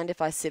 do you mind if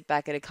I sit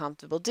back at a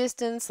comfortable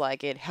distance?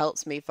 It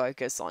helps me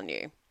focus on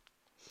you.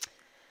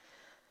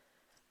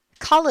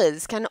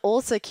 Colors can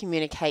also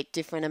communicate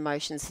different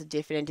emotions to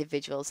different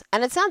individuals.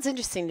 And it sounds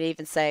interesting to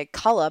even say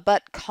color,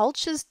 but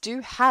cultures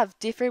do have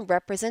different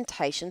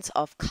representations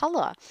of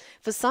color.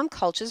 For some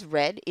cultures,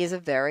 red is a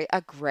very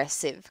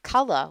aggressive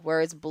color,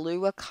 whereas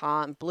blue are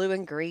calm, blue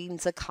and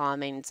greens are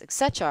calming,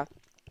 etc.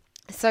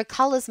 So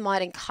colors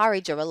might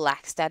encourage a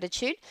relaxed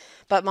attitude,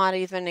 but might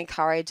even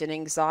encourage an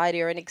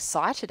anxiety or an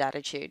excited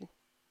attitude.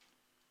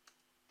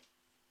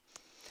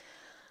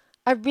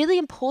 A really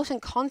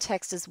important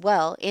context as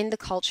well in the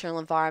cultural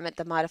environment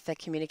that might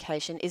affect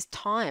communication is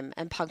time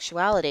and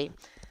punctuality.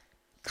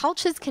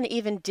 Cultures can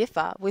even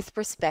differ with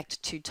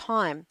respect to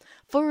time.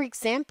 For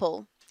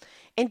example,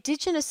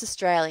 Indigenous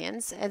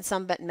Australians, and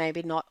some but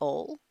maybe not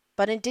all,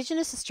 but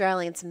Indigenous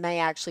Australians may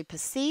actually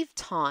perceive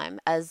time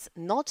as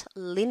not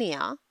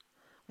linear,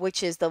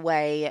 which is the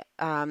way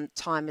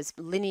time is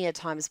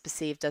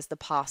perceived as the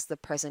past, the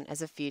present,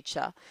 as a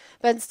future,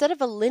 but instead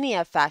of a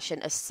linear fashion,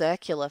 a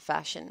circular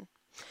fashion,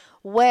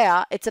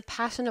 where it's a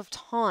pattern of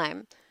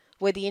time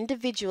where the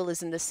individual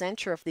is in the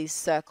center of these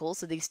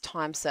circles, or these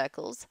time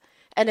circles,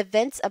 and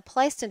events are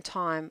placed in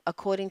time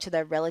according to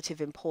their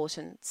relative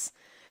importance.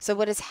 So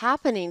what is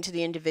happening to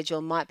the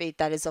individual might be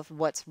that is of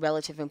what's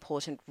relative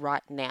important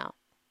right now,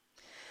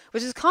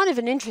 which is kind of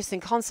an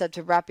interesting concept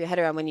to wrap your head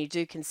around when you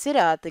do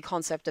consider the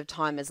concept of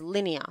time as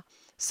linear.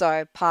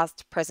 So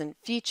past, present,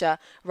 future,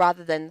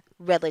 rather than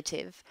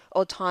relative,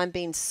 or time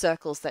being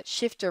circles that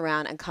shift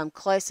around and come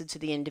closer to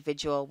the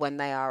individual when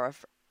they are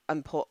of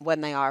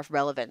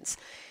relevance.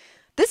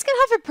 This can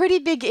have a pretty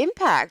big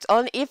impact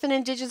on if an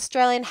Indigenous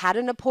Australian had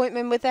an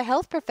appointment with a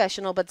health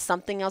professional but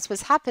something else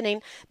was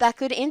happening that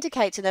could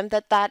indicate to them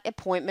that that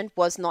appointment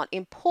was not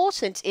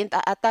important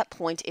at that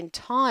point in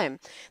time.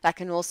 That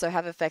can also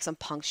have effects on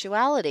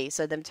punctuality,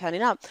 so them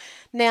turning up.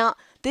 Now,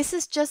 this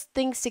is just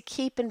things to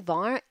keep in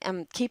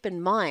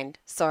mind,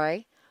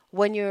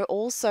 when you're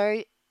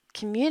also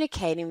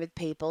communicating with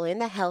people in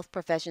the health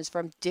professions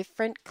from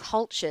different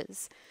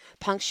cultures.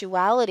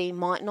 Punctuality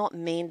might not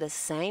mean the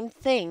same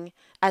thing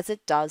as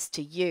it does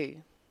to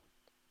you.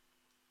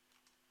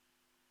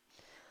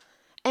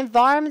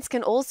 Environments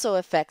can also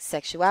affect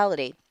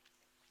sexuality,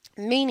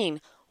 meaning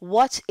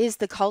what is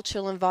the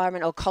cultural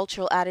environment or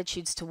cultural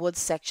attitudes towards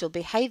sexual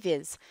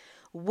behaviors?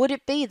 Would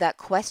it be that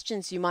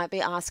questions you might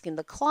be asking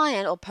the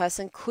client or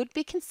person could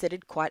be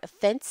considered quite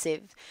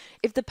offensive?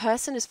 If the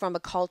person is from a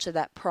culture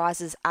that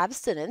prizes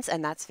abstinence,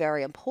 and that's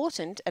very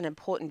important, an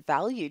important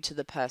value to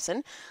the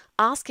person,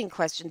 asking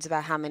questions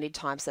about how many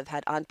times they've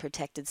had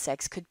unprotected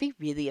sex could be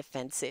really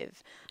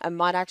offensive and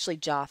might actually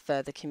jar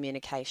further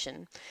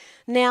communication.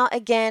 Now,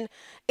 again,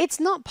 it's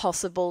not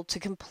possible to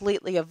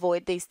completely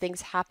avoid these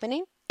things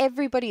happening.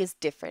 Everybody is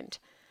different.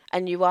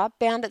 And you are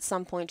bound at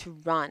some point to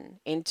run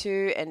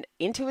into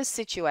a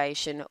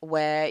situation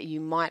where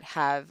you might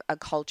have a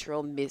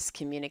cultural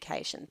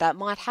miscommunication. That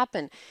might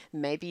happen.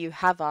 Maybe you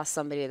have asked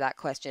somebody that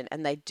question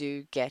and they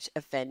do get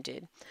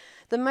offended.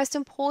 The most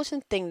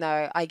important thing,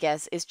 though, I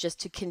guess, is just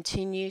to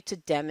continue to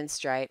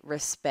demonstrate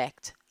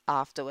respect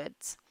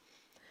afterwards.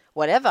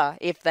 whatever,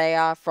 if they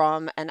are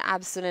from an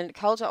abstinent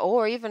culture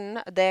or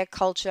even their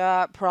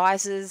culture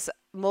prizes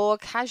more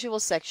casual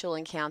sexual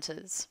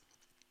encounters.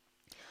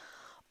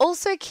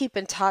 Also keep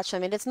in touch. I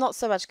mean, it's not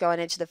so much going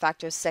into the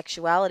factor of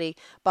sexuality,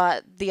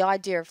 but the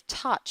idea of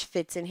touch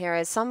fits in here,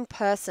 as some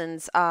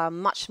persons are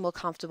much more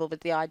comfortable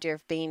with the idea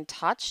of being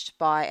touched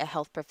by a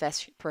health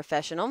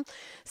professional,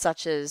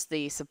 such as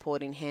the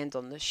supporting hand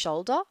on the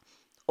shoulder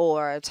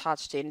or a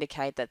touch to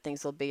indicate that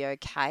things will be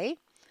okay.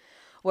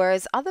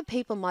 Whereas other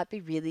people might be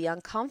really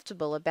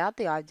uncomfortable about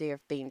the idea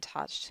of being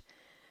touched.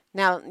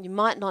 Now, you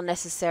might not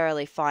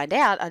necessarily find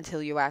out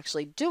until you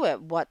actually do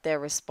it what their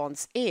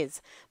response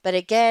is. But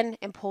again,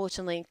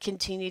 importantly,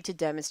 continue to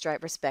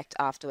demonstrate respect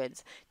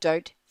afterwards.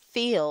 Don't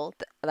feel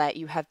that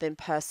you have been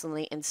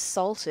personally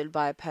insulted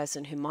by a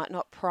person who might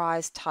not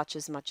prize touch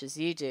as much as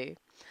you do.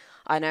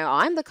 I know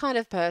I'm the kind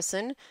of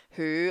person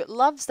who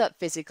loves that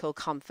physical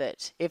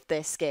comfort if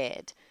they're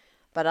scared,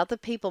 but other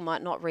people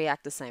might not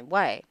react the same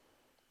way.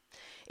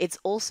 It's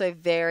also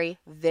very,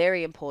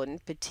 very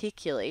important,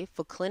 particularly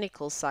for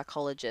clinical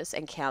psychologists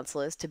and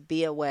counselors, to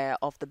be aware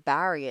of the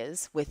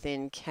barriers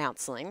within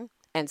counseling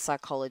and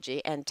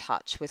psychology and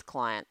touch with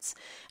clients.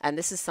 And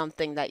this is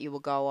something that you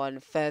will go on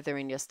further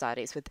in your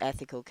studies with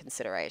ethical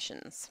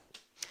considerations.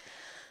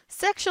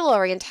 Sexual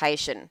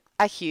orientation,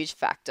 a huge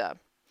factor.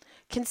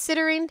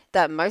 Considering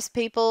that most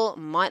people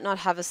might not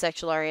have a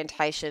sexual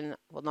orientation,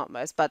 well, not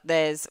most, but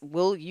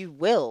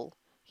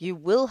you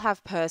will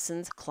have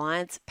persons,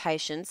 clients,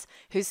 patients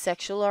whose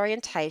sexual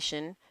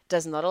orientation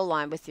does not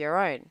align with your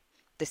own.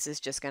 This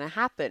is just going to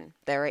happen.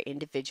 There are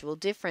individual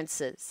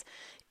differences.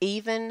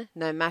 Even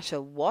no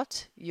matter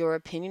what your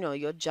opinion or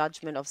your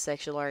judgment of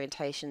sexual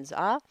orientations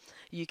are,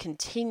 you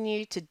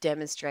continue to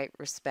demonstrate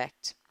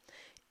respect.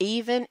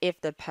 Even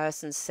if the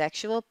person's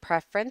sexual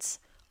preference,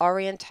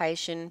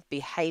 orientation,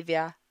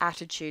 behavior,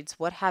 attitudes,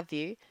 what have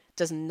you,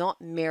 does not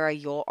mirror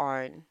your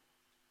own.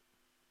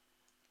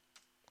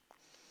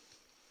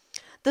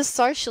 The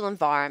social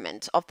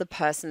environment of the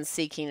person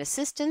seeking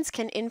assistance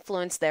can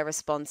influence their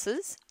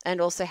responses and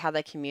also how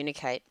they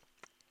communicate.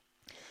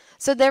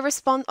 So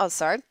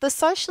the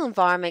social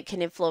environment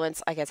can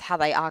influence, I guess, how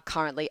they are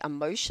currently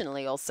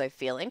emotionally also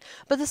feeling,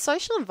 but the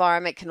social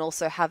environment can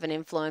also have an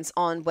influence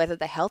on whether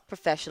the health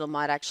professional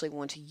might actually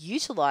want to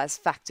utilize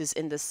factors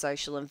in the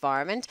social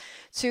environment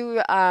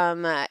to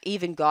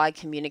even guide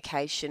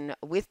communication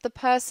with the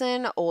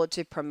person or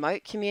to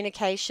promote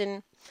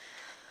communication.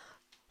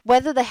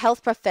 Whether the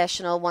health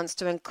professional wants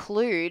to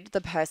include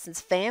the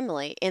person's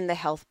family in the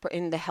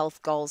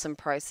health goals and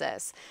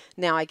process.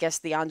 Now, I guess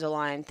the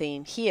underlying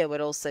theme here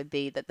would also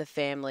be that the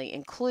family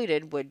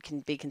included can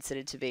be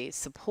considered to be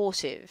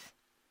supportive.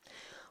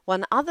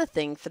 One other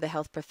thing for the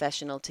health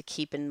professional to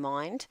keep in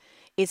mind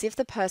is if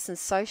the person's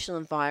social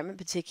environment,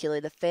 particularly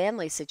the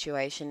family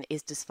situation,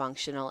 is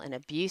dysfunctional and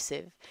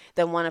abusive,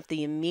 then one of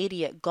the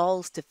immediate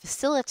goals to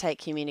facilitate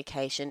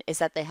communication is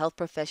that the health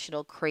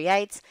professional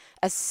creates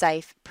a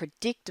safe,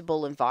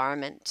 predictable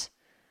environment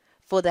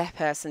for the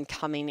person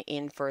coming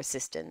in for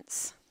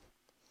assistance.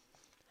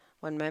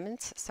 One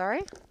moment,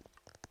 sorry.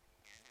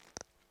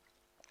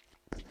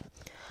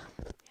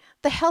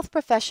 The health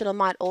professional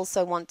might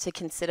also want to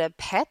consider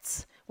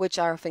pets, which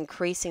are of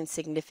increasing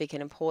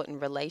significant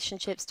important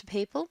relationships to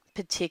people,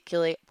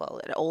 particularly,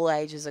 well, at all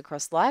ages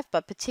across life,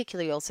 but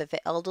particularly also for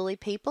elderly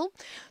people.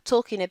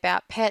 Talking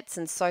about pets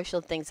and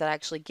social things that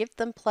actually give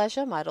them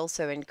pleasure might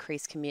also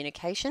increase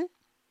communication.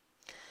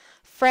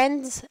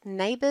 Friends,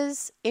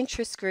 neighbours,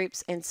 interest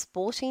groups and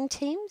sporting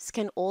teams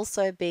can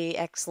also be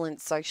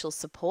excellent social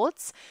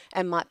supports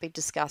and might be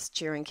discussed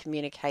during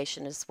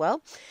communication as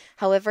well.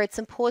 However, it's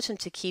important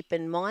to keep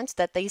in mind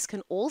that these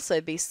can also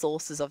be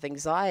sources of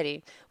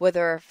anxiety.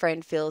 Whether a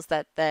friend feels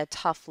that their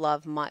tough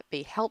love might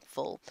be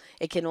helpful,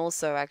 it can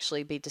also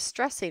actually be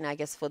distressing, I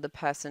guess, for the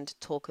person to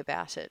talk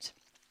about it.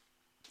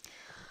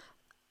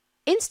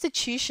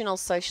 Institutional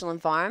social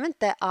environment,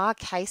 there are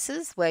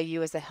cases where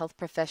you as a health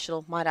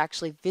professional might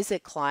actually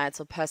visit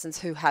clients or persons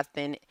who have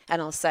been,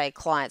 and I'll say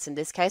clients in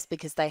this case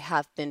because they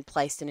have been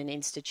placed in an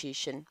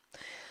institution.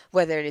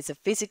 Whether it is a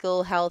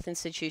physical health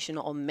institution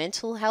or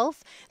mental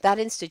health, that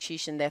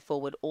institution therefore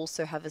would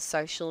also have a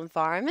social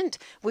environment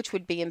which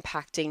would be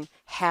impacting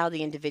how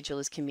the individual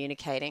is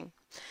communicating.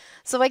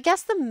 So I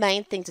guess the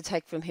main thing to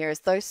take from here is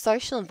those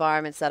social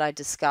environments that I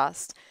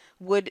discussed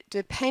would,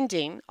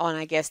 depending on,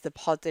 I guess, the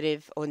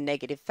positive or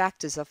negative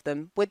factors of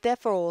them, would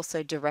therefore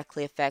also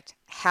directly affect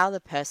how the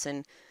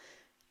person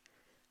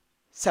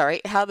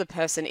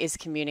is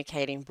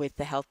communicating with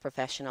the health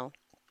professional.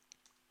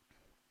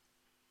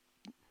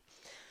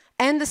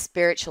 And the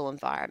spiritual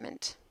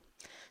environment.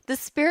 The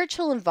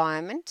spiritual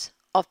environment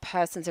of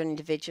persons or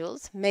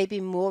individuals may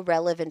be more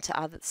relevant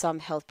to some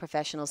health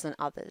professionals than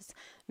others,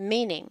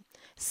 meaning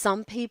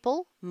some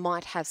people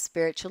might have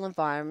spiritual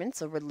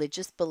environments or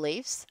religious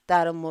beliefs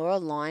that are more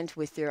aligned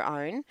with your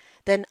own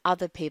than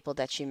other people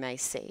that you may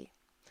see.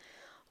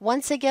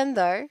 Once again,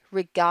 though,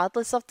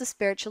 regardless of the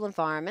spiritual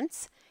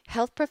environments,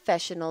 health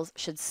professionals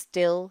should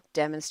still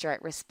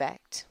demonstrate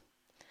respect.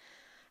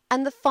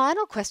 And the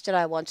final question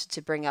I wanted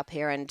to bring up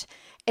here, and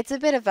it's a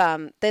bit of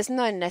there's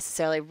no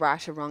necessarily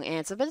right or wrong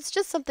answer, but it's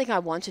just something I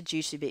wanted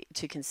you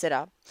to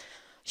consider.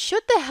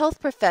 Should the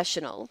health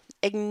professional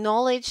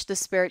acknowledge the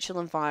spiritual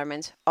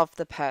environment of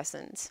the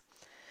persons?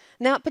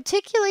 Now, it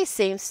particularly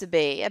seems to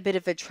be a bit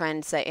of a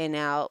trend, say, in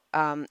our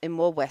in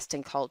more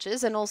Western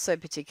cultures, and also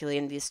particularly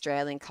in the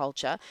Australian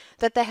culture,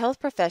 that the health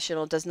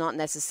professional does not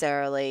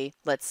necessarily,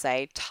 let's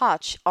say,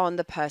 touch on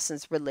the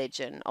person's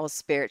religion or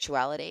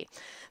spirituality.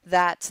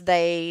 That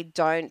they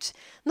don't,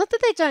 not that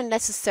they don't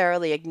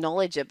necessarily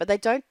acknowledge it, but they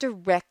don't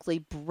directly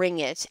bring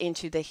it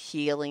into the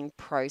healing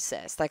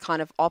process. They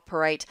kind of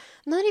operate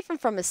not even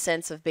from a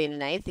sense of being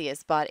an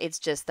atheist, but it's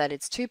just that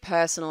it's too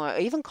personal or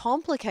even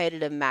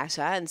complicated a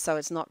matter, and so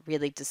it's not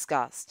really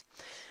discussed.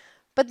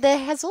 But there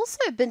has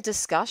also been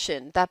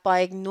discussion that by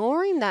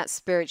ignoring that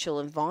spiritual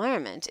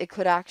environment, it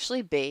could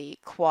actually be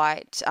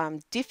quite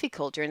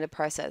difficult during the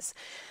process.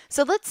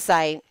 So let's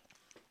say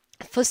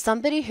for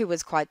somebody who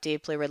was quite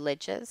deeply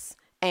religious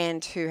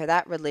and who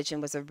that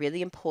religion was a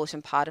really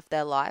important part of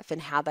their life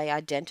and how they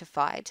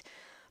identified,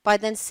 by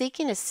then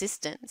seeking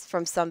assistance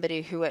from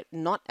somebody who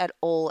not at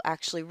all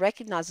actually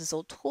recognizes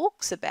or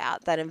talks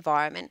about that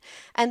environment.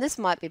 And this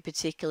might be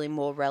particularly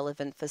more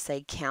relevant for,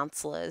 say,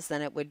 counselors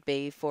than it would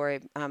be for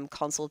a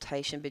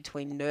consultation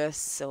between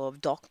nurse or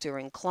doctor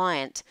and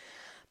client.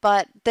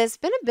 But there's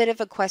been a bit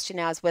of a question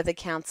now as whether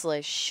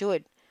counselors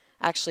should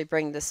actually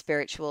bring the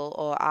spiritual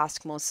or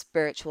ask more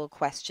spiritual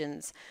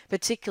questions,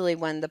 particularly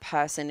when the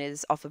person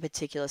is of a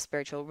particular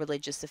spiritual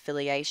religious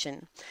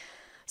affiliation.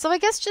 So I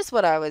guess just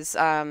what I was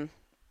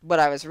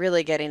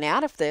really getting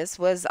out of this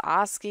was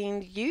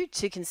asking you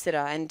to consider,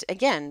 and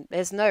again,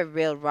 there's no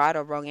real right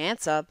or wrong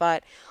answer,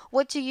 but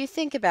what do you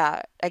think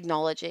about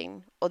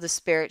acknowledging or the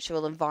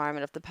spiritual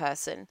environment of the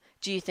person?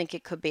 Do you think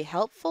it could be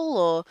helpful,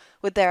 or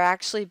would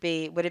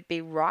it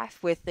be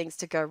rife with things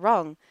to go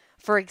wrong?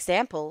 For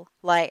example,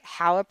 like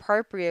how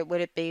appropriate would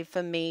it be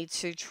for me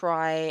to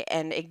try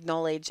and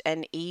acknowledge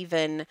and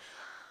even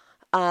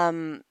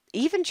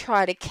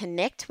try to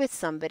connect with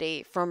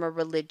somebody from a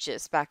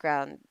religious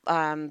background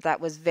that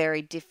was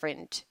very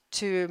different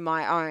to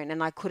my own,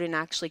 and I couldn't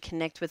actually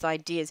connect with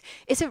ideas?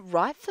 Is it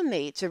right for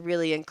me to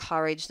really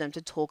encourage them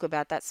to talk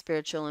about that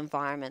spiritual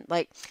environment?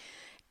 Like,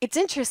 it's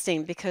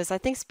interesting because I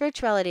think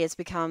spirituality has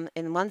become,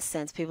 in one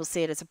sense, people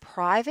see it as a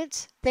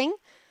private thing.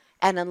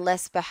 And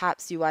unless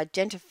perhaps you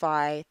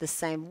identify the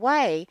same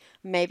way,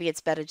 maybe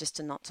it's better just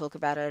to not talk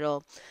about it at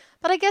all.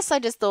 But I guess I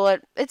just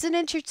thought isn't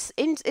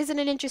it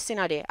an interesting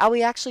idea? Are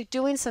we actually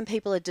doing some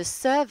people a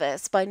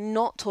disservice by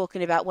not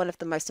talking about one of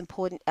the most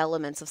important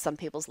elements of some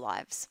people's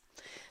lives?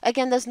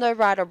 Again, there's no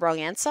right or wrong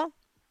answer,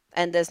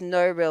 and there's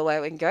no real way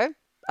we can go.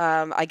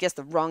 I guess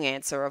the wrong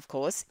answer, of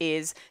course,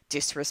 is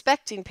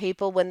disrespecting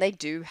people when they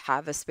do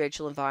have a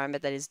spiritual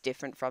environment that is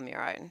different from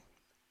your own.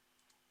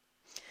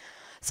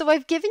 So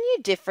I've given you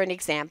different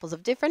examples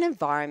of different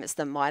environments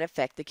that might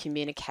affect the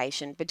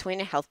communication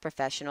between a health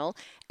professional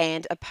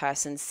and a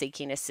person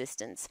seeking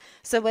assistance.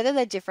 So whether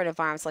they're different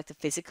environments like the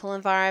physical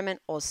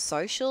environment or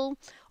social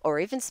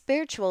or even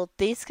spiritual,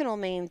 these can all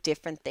mean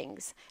different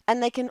things,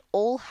 and they can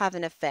all have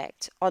an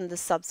effect on the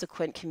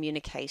subsequent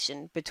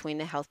communication between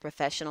the health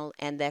professional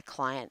and their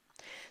client.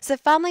 So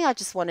finally, I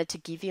just wanted to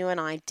give you an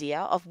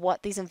idea of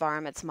what these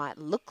environments might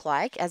look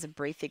like as a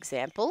brief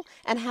example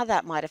and how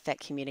that might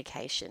affect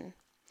communication.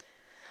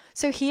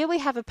 So here we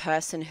have a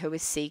person who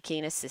is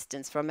seeking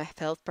assistance from a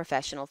health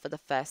professional for the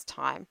first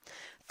time.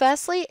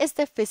 Firstly is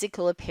the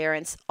physical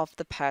appearance of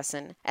the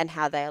person and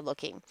how they are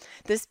looking.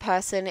 This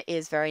person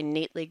is very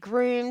neatly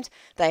groomed.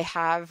 They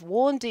have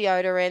worn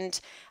deodorant.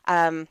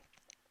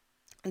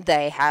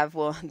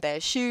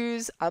 Their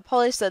shoes are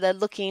polished, so they're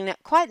looking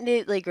quite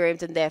neatly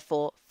groomed and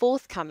therefore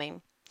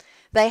forthcoming.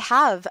 They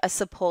have a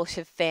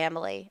supportive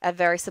family, a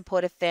very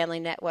supportive family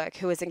network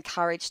who has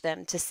encouraged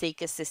them to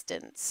seek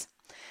assistance.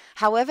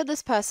 However,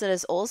 this person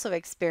is also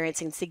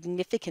experiencing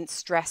significant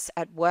stress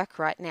at work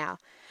right now.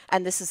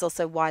 And this is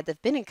also why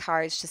they've been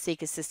encouraged to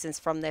seek assistance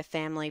from their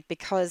family,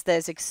 because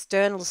those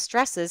external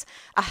stresses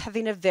are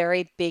having a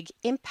very big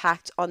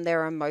impact on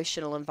their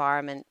emotional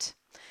environment.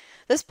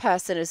 This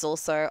person is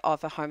also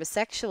of a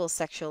homosexual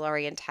sexual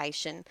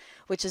orientation,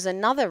 which is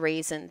another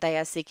reason they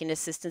are seeking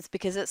assistance,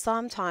 because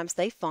sometimes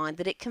they find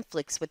that it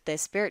conflicts with their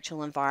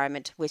spiritual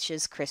environment, which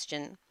is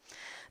Christian.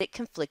 It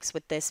conflicts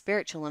with their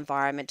spiritual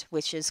environment,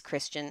 which is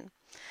Christian.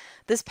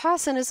 This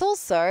person is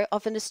also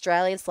of an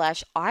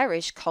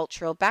Australian/Irish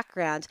cultural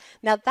background.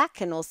 Now that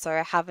can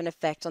also have an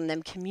effect on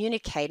them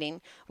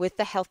communicating with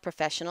the health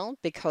professional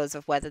because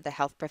of whether the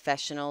health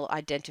professional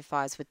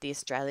identifies with the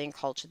Australian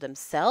culture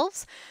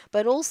themselves,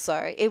 but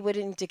also it would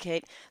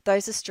indicate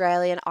those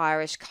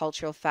Australian-Irish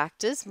cultural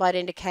factors might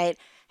indicate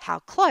how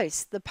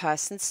close the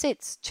person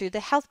sits to the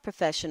health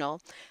professional,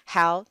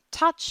 how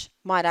touch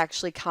might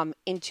actually come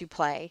into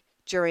play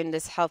during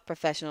this health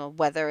professional,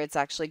 whether it's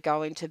actually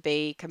going to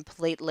be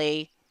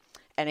completely,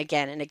 and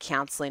again, in a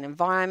counseling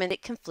environment,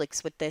 it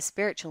conflicts with their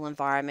spiritual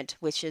environment,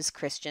 which is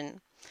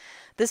Christian.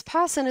 This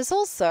person is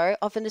also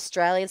of an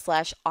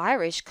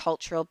Australian/Irish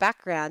cultural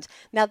background.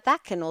 Now,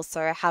 that can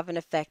also have an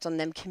effect on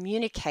them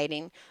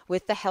communicating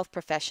with the health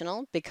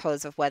professional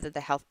because of whether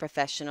the health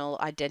professional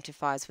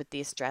identifies with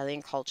the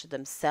Australian culture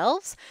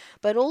themselves,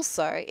 but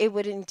also it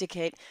would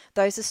indicate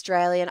those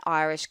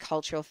Australian-Irish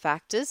cultural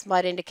factors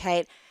might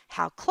indicate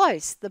how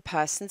close the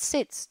person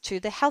sits to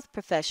the health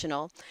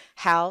professional,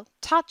 how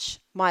touch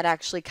might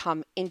actually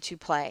come into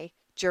play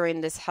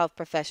during this health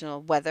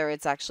professional, whether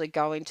it's actually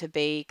going to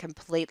be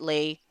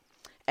completely,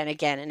 and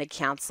again, in a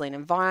counseling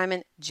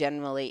environment,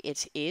 generally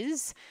it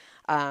is.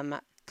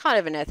 Kind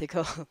of an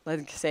ethical,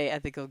 let's say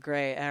ethical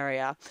grey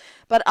area.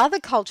 But other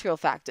cultural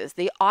factors,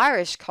 the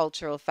Irish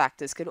cultural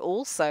factors could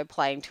also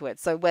play into it.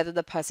 So whether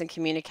the person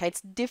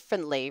communicates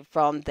differently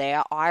from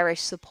their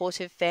Irish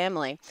supportive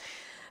family.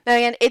 Now,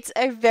 again, it's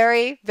a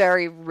very,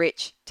 very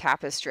rich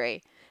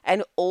tapestry.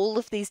 And all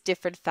of these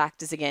different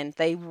factors, again,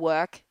 they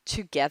work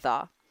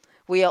together.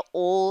 We are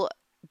all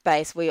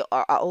we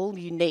are all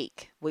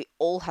unique. We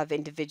all have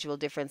individual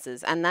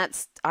differences. And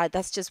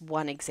that's just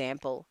one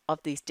example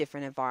of these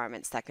different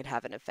environments that could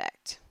have an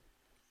effect.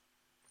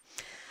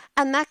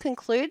 And that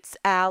concludes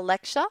our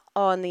lecture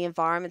on the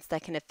environments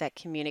that can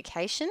affect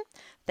communication.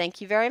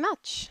 Thank you very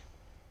much.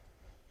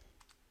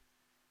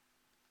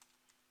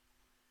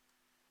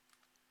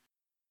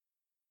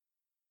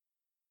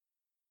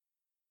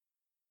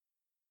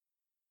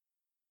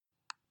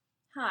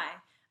 Hi,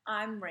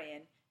 I'm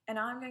Rian, and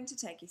I'm going to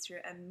take you through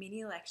a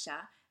mini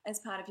lecture as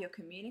part of your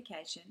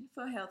Communication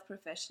for Health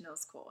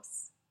Professionals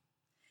course.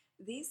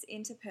 This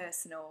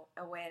interpersonal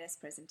awareness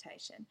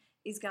presentation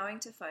is going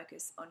to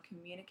focus on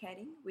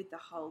communicating with the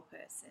whole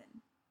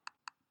person.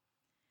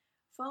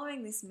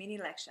 Following this mini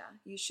lecture,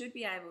 you should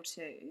be able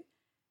to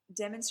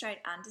demonstrate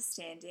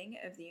understanding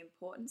of the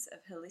importance of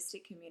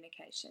holistic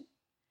communication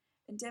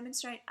and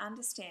demonstrate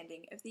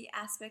understanding of the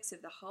aspects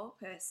of the whole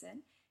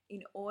person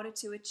in order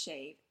to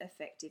achieve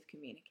effective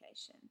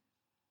communication.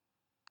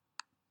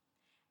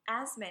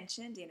 As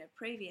mentioned in a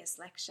previous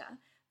lecture,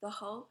 the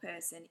whole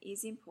person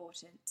is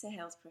important to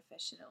health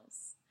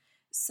professionals.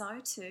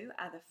 So too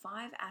are the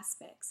 5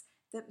 aspects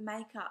that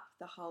make up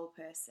the whole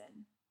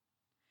person.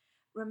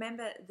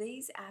 Remember,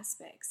 these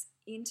aspects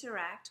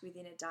interact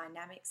within a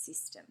dynamic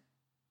system.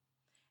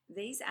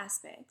 These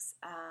aspects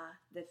are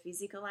the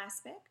physical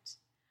aspect,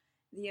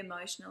 the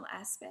emotional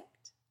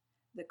aspect,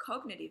 the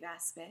cognitive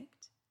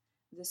aspect,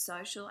 the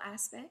social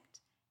aspect,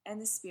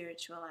 and the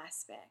spiritual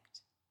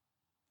aspect.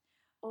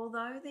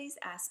 Although these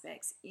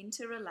aspects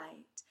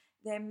interrelate,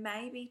 there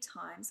may be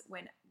times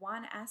when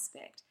one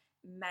aspect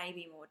may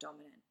be more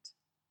dominant.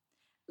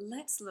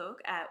 Let's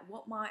look at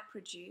what might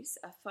produce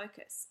a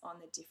focus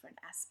on the different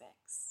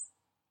aspects.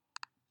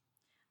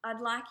 I'd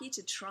like you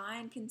to try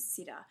and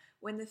consider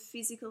when the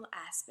physical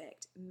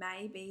aspect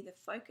may be the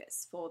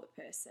focus for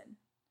the person,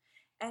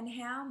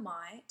 and how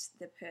might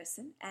the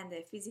person and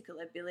their physical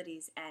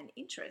abilities and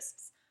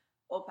interests,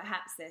 or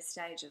perhaps their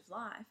stage of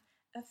life,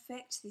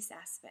 affect this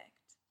aspect.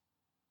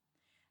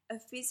 A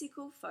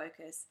physical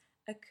focus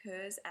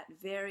occurs at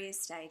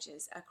various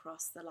stages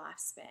across the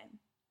lifespan.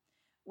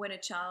 When a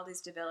child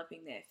is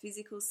developing their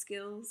physical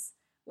skills,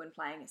 when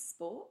playing a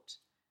sport,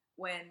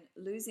 when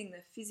losing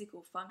the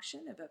physical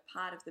function of a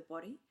part of the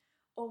body,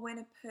 or when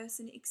a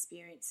person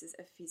experiences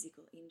a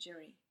physical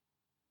injury.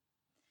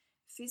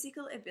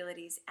 Physical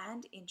abilities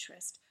and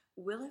interest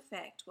will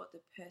affect what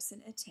the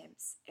person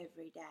attempts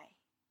every day.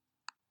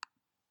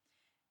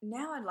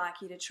 Now I'd like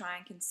you to try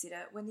and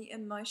consider when the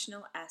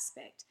emotional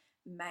aspect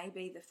may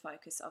be the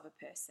focus of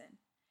a person,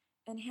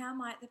 and how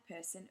might the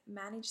person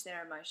manage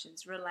their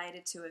emotions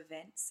related to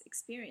events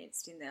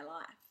experienced in their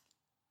life.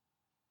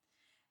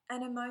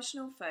 An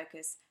emotional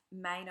focus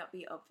may not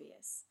be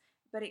obvious,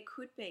 but it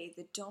could be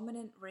the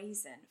dominant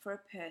reason for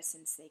a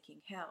person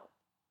seeking help.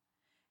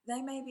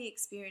 They may be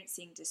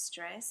experiencing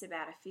distress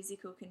about a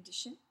physical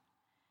condition,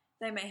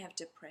 they may have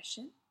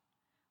depression,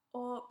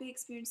 or be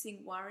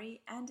experiencing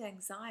worry and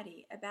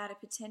anxiety about a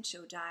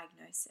potential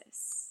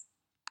diagnosis.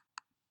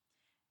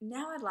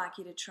 Now I'd like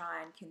you to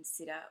try and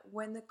consider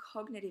when the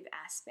cognitive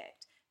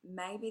aspect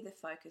may be the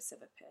focus of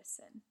a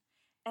person,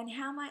 and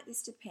how might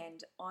this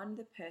depend on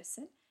the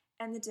person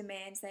and the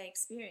demands they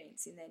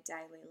experience in their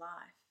daily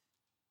life.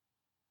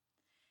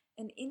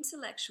 An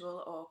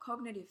intellectual or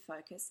cognitive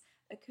focus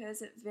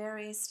occurs at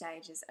various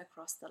stages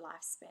across the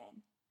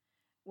lifespan,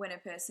 when a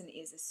person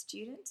is a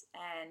student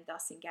and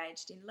thus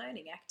engaged in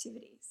learning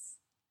activities.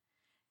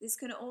 This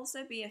can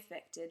also be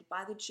affected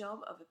by the job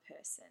of a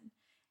person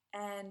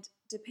and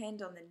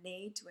depend on the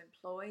need to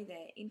employ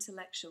their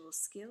intellectual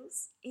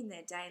skills in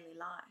their daily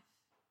life.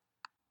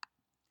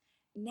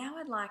 Now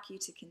I'd like you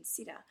to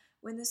consider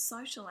when the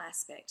social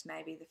aspect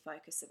may be the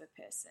focus of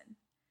a person.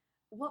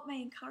 What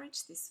may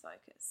encourage this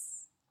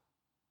focus?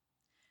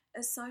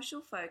 A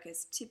social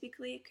focus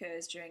typically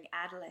occurs during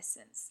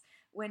adolescence,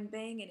 when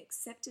being an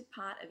accepted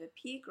part of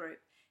a peer group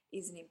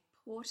is an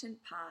important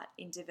part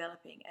in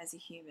developing as a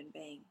human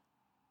being.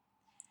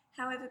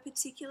 However,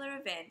 particular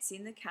events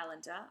in the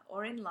calendar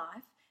or in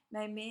life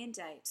may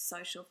mandate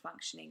social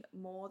functioning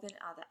more than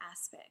other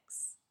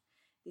aspects.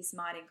 This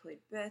might include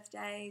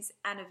birthdays,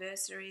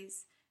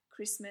 anniversaries,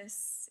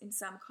 Christmas in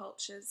some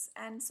cultures,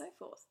 and so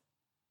forth.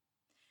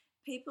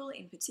 People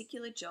in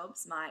particular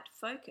jobs might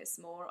focus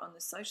more on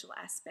the social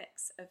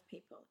aspects of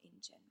people in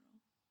general.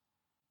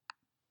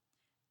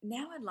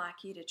 Now I'd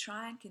like you to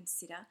try and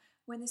consider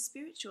when the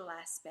spiritual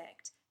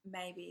aspect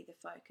may be the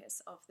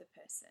focus of the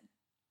person.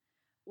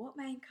 What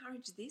may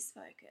encourage this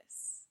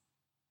focus?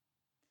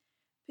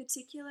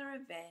 Particular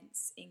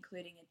events,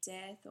 including a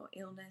death or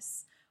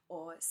illness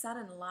or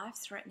sudden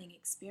life-threatening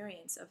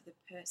experience of the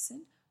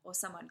person or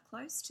someone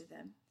close to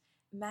them,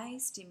 may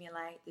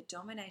stimulate the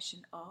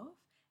domination of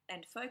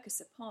and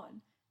focus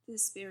upon the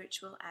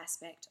spiritual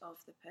aspect of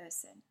the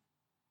person.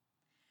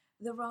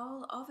 The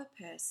role of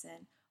a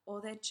person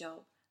or their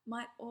job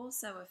might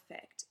also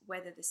affect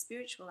whether the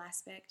spiritual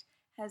aspect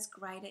has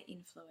greater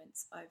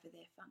influence over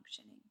their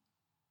functioning.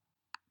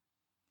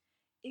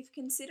 If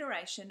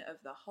consideration of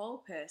the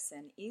whole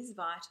person is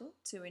vital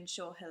to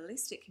ensure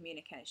holistic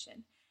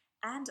communication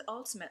and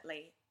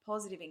ultimately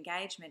positive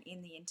engagement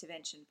in the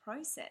intervention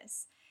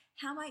process,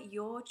 how might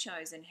your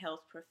chosen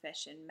health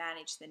profession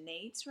manage the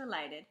needs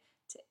related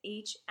to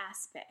each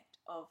aspect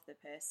of the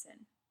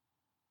person?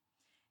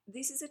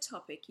 This is a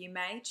topic you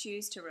may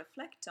choose to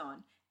reflect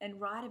on and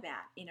write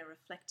about in a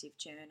reflective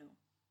journal.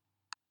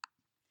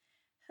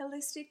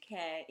 Holistic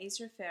care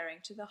is referring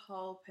to the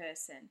whole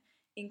person,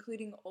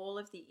 including all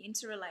of the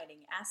interrelating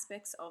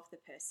aspects of the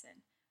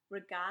person,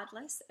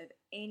 regardless of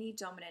any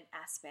dominant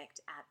aspect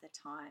at the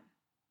time.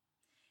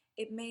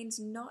 It means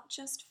not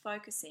just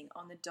focusing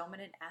on the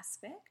dominant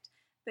aspect,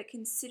 but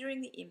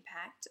considering the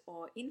impact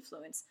or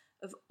influence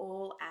of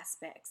all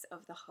aspects of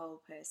the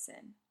whole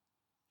person.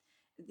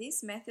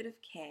 This method of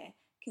care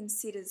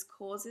considers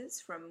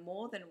causes from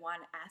more than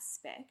one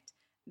aspect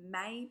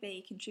may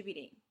be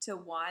contributing to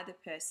why the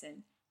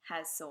person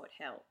has sought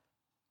help.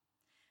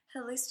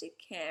 Holistic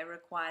care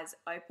requires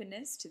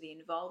openness to the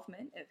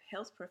involvement of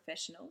health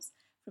professionals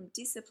from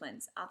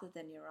disciplines other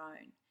than your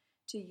own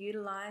to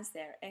utilise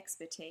their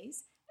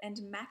expertise and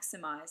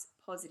maximise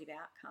positive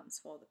outcomes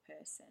for the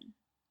person.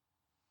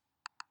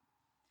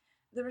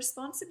 The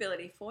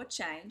responsibility for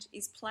change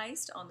is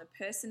placed on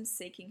the person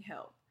seeking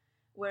help,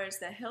 whereas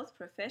the health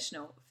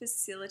professional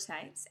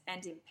facilitates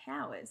and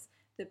empowers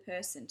the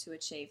person to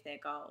achieve their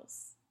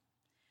goals.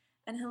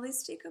 An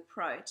holistic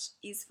approach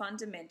is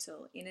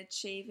fundamental in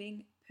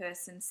achieving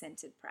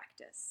person-centered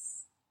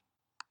practice.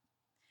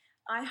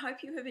 I hope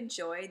you have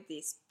enjoyed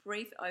this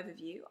brief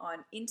overview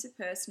on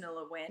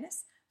interpersonal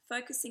awareness,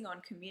 focusing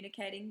on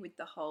communicating with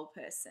the whole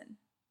person.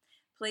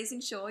 Please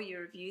ensure you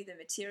review the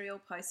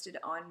material posted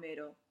on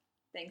Moodle.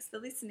 Thanks for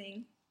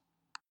listening.